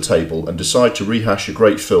off the table and decide to rehash a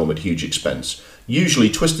great film at huge expense, usually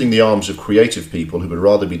twisting the arms of creative people who would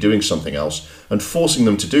rather be doing something else and forcing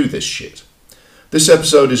them to do this shit. This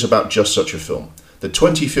episode is about just such a film, the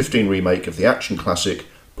 2015 remake of the action classic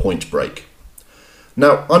Point Break.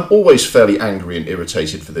 Now, I'm always fairly angry and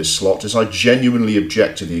irritated for this slot, as I genuinely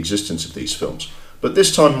object to the existence of these films, but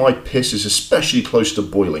this time my piss is especially close to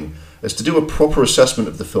boiling, as to do a proper assessment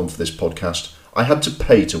of the film for this podcast, I had to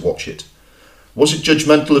pay to watch it. Was it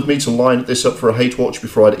judgmental of me to line this up for a hate watch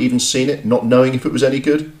before I'd even seen it, not knowing if it was any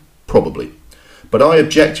good? Probably. But I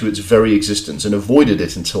object to its very existence and avoided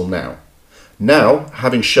it until now. Now,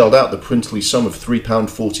 having shelled out the princely sum of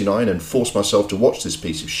 £3.49 and forced myself to watch this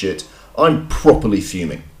piece of shit, I'm properly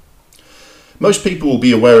fuming. Most people will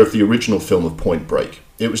be aware of the original film of Point Break.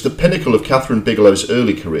 It was the pinnacle of Catherine Bigelow's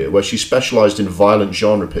early career, where she specialised in violent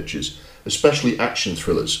genre pictures, especially action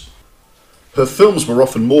thrillers. Her films were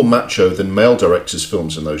often more macho than male directors'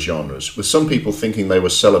 films in those genres, with some people thinking they were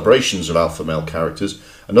celebrations of alpha male characters,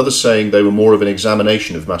 and others saying they were more of an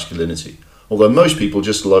examination of masculinity. Although most people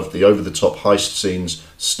just loved the over-the-top heist scenes,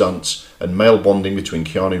 stunts, and male bonding between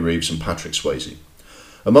Keanu Reeves and Patrick Swayze.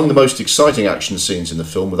 Among the most exciting action scenes in the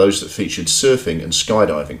film were those that featured surfing and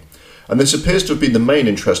skydiving, and this appears to have been the main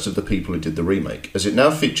interest of the people who did the remake, as it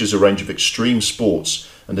now features a range of extreme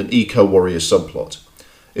sports and an eco-warrior subplot.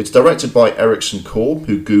 It's directed by Erickson Korb,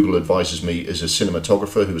 who Google advises me is a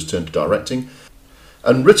cinematographer who has turned to directing,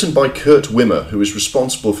 and written by Kurt Wimmer, who is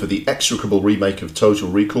responsible for the execrable remake of Total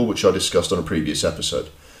Recall, which I discussed on a previous episode.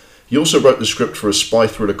 He also wrote the script for a spy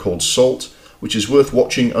thriller called Salt, which is worth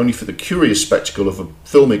watching only for the curious spectacle of a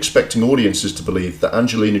film expecting audiences to believe that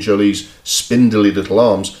Angelina Jolie's spindly little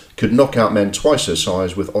arms could knock out men twice her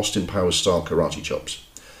size with Austin Powers-style karate chops.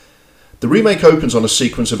 The remake opens on a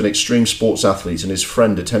sequence of an extreme sports athlete and his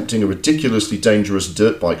friend attempting a ridiculously dangerous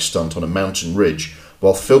dirt bike stunt on a mountain ridge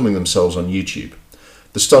while filming themselves on YouTube.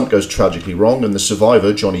 The stunt goes tragically wrong and the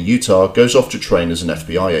survivor, Johnny Utah, goes off to train as an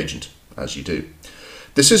FBI agent, as you do.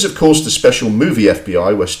 This is of course the special movie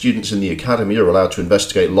FBI, where students in the academy are allowed to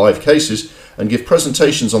investigate live cases and give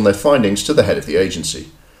presentations on their findings to the head of the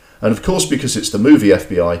agency. And of course, because it's the movie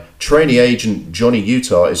FBI, trainee agent Johnny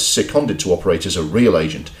Utah is seconded to operate as a real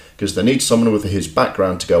agent, because they need someone with his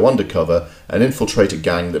background to go undercover and infiltrate a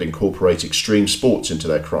gang that incorporate extreme sports into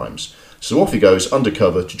their crimes. So off he goes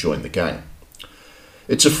undercover to join the gang.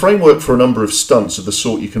 It's a framework for a number of stunts of the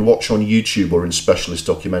sort you can watch on YouTube or in specialist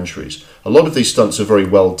documentaries. A lot of these stunts are very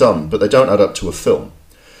well done, but they don't add up to a film.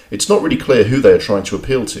 It's not really clear who they are trying to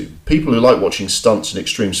appeal to. People who like watching stunts in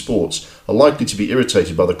extreme sports are likely to be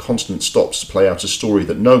irritated by the constant stops to play out a story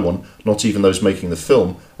that no one, not even those making the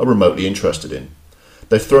film, are remotely interested in.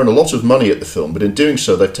 They've thrown a lot of money at the film, but in doing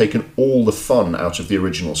so they've taken all the fun out of the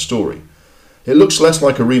original story. It looks less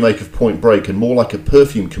like a remake of Point Break and more like a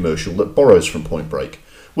perfume commercial that borrows from Point Break,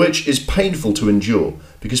 which is painful to endure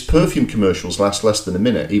because perfume commercials last less than a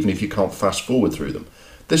minute even if you can't fast forward through them.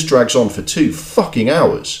 This drags on for 2 fucking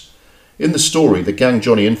hours. In the story, the gang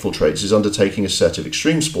Johnny infiltrates is undertaking a set of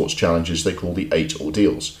extreme sports challenges they call the 8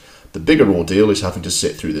 Ordeals. The bigger ordeal is having to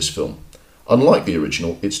sit through this film. Unlike the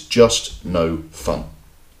original, it's just no fun.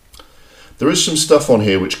 There is some stuff on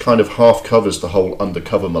here which kind of half covers the whole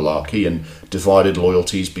undercover malarkey and divided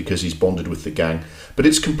loyalties because he's bonded with the gang, but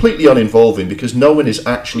it's completely uninvolving because no one is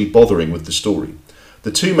actually bothering with the story.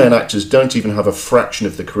 The 2 main actors don't even have a fraction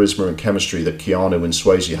of the charisma and chemistry that Keanu and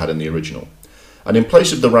Swayze had in the original. And in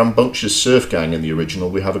place of the rambunctious surf gang in the original,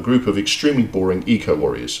 we have a group of extremely boring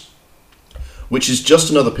eco-warriors, which is just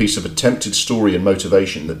another piece of attempted story and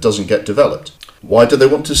motivation that doesn't get developed. Why do they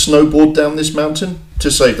want to snowboard down this mountain? To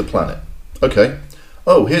save the planet. Okay.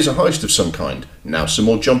 Oh, here's a heist of some kind. Now some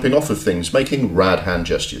more jumping off of things, making rad hand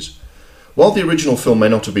gestures. While the original film may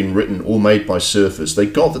not have been written or made by surfers, they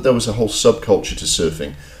got that there was a whole subculture to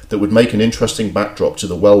surfing that would make an interesting backdrop to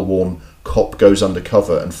the well-worn cop goes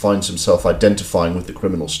undercover and finds himself identifying with the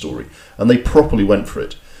criminal story, and they properly went for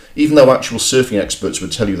it. Even though actual surfing experts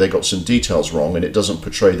would tell you they got some details wrong and it doesn't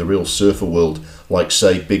portray the real surfer world like,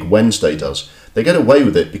 say, Big Wednesday does, they get away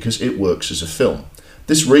with it because it works as a film.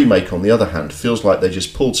 This remake, on the other hand, feels like they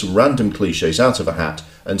just pulled some random cliches out of a hat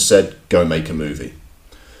and said, go make a movie.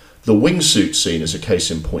 The wingsuit scene is a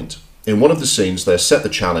case in point. In one of the scenes, they are set the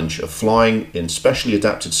challenge of flying in specially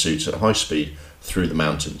adapted suits at high speed through the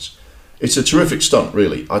mountains. It's a terrific stunt,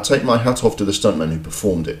 really. I take my hat off to the stuntmen who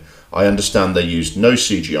performed it. I understand they used no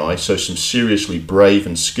CGI, so some seriously brave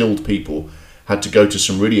and skilled people had to go to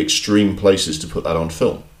some really extreme places to put that on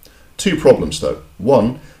film. Two problems though.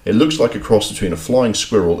 One, it looks like a cross between a flying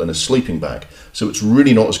squirrel and a sleeping bag, so it's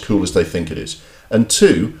really not as cool as they think it is. And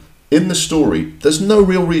two, in the story, there's no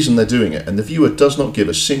real reason they're doing it, and the viewer does not give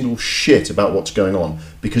a single shit about what's going on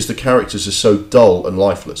because the characters are so dull and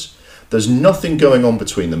lifeless. There's nothing going on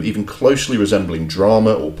between them, even closely resembling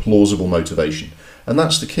drama or plausible motivation. And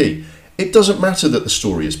that's the key. It doesn't matter that the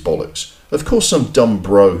story is bollocks. Of course some dumb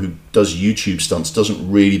bro who does YouTube stunts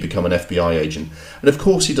doesn't really become an FBI agent. And of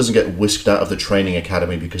course he doesn't get whisked out of the training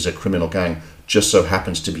academy because a criminal gang just so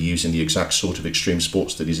happens to be using the exact sort of extreme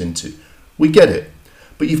sports that he's into. We get it.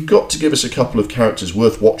 But you've got to give us a couple of characters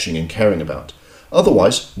worth watching and caring about.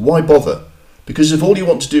 Otherwise, why bother? Because if all you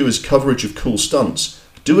want to do is coverage of cool stunts,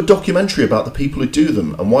 do a documentary about the people who do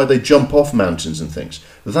them and why they jump off mountains and things.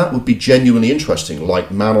 That would be genuinely interesting,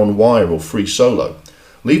 like Man on Wire or Free Solo.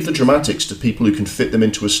 Leave the dramatics to people who can fit them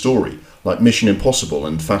into a story, like Mission Impossible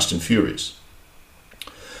and Fast and Furious.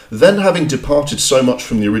 Then, having departed so much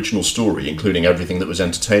from the original story, including everything that was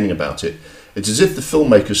entertaining about it, it's as if the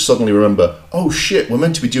filmmakers suddenly remember, oh shit, we're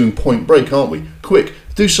meant to be doing Point Break, aren't we? Quick,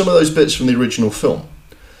 do some of those bits from the original film.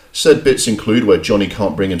 Said bits include where Johnny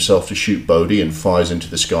can't bring himself to shoot Bodhi and fires into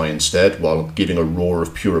the sky instead while giving a roar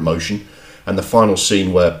of pure emotion, and the final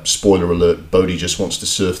scene where, spoiler alert, Bodhi just wants to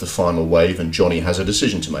surf the final wave and Johnny has a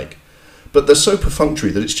decision to make. But they're so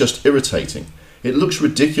perfunctory that it's just irritating. It looks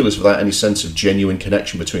ridiculous without any sense of genuine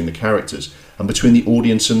connection between the characters and between the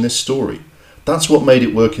audience and this story. That's what made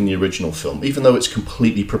it work in the original film, even though it's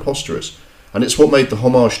completely preposterous. And it's what made the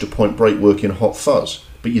homage to Point Break work in Hot Fuzz,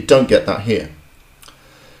 but you don't get that here.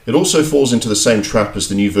 It also falls into the same trap as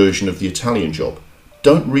the new version of The Italian Job.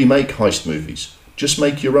 Don't remake heist movies, just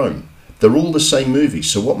make your own. They're all the same movie,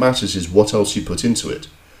 so what matters is what else you put into it.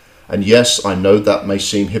 And yes, I know that may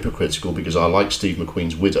seem hypocritical because I like Steve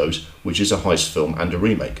McQueen's Widows, which is a heist film and a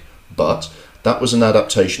remake, but that was an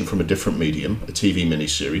adaptation from a different medium, a TV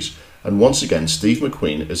miniseries, and once again Steve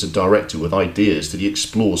McQueen is a director with ideas that he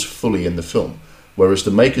explores fully in the film, whereas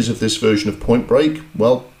the makers of this version of Point Break,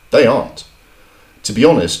 well, they aren't. To be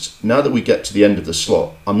honest, now that we get to the end of the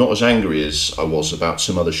slot, I'm not as angry as I was about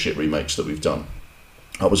some other shit remakes that we've done.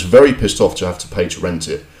 I was very pissed off to have to pay to rent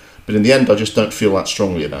it, but in the end I just don't feel that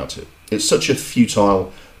strongly about it. It's such a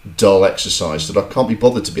futile, dull exercise that I can't be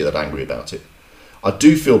bothered to be that angry about it. I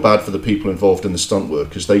do feel bad for the people involved in the stunt work,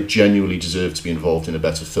 because they genuinely deserve to be involved in a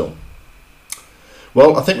better film.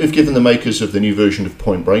 Well, I think we've given the makers of the new version of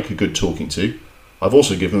Point Break a good talking to. I've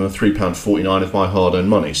also given them £3.49 of my hard-earned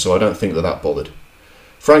money, so I don't think they're that bothered.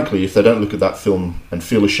 Frankly, if they don't look at that film and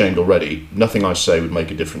feel ashamed already, nothing I say would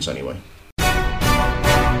make a difference anyway.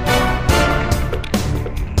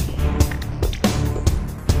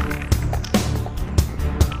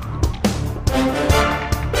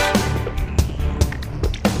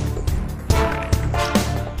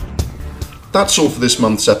 That's all for this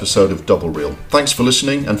month's episode of Double Reel. Thanks for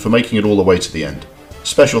listening and for making it all the way to the end.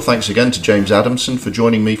 Special thanks again to James Adamson for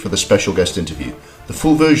joining me for the special guest interview, the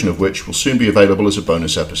full version of which will soon be available as a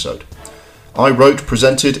bonus episode. I wrote,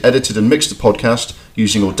 presented, edited and mixed the podcast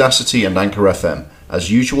using Audacity and Anchor FM.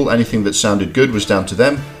 As usual, anything that sounded good was down to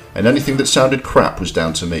them, and anything that sounded crap was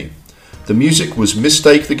down to me. The music was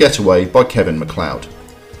Mistake the Getaway by Kevin MacLeod.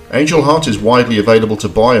 Angel Heart is widely available to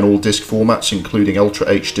buy in all disc formats, including Ultra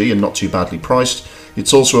HD and not too badly priced.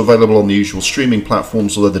 It's also available on the usual streaming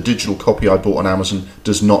platforms, although the digital copy I bought on Amazon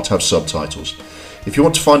does not have subtitles. If you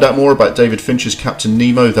want to find out more about David Fincher's Captain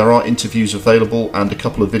Nemo, there are interviews available and a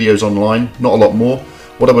couple of videos online, not a lot more.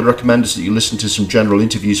 What I would recommend is that you listen to some general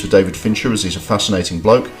interviews with David Fincher, as he's a fascinating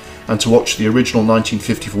bloke, and to watch the original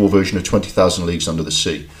 1954 version of 20,000 Leagues Under the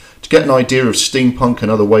Sea. To get an idea of steampunk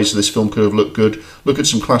and other ways this film could have looked good, look at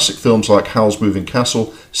some classic films like Howl's Moving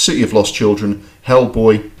Castle, City of Lost Children,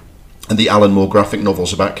 Hellboy, and the Alan Moore graphic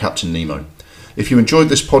novels about Captain Nemo. If you enjoyed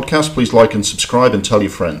this podcast, please like and subscribe and tell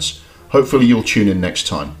your friends. Hopefully you'll tune in next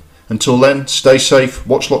time. Until then, stay safe,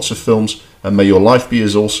 watch lots of films, and may your life be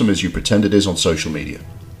as awesome as you pretend it is on social media.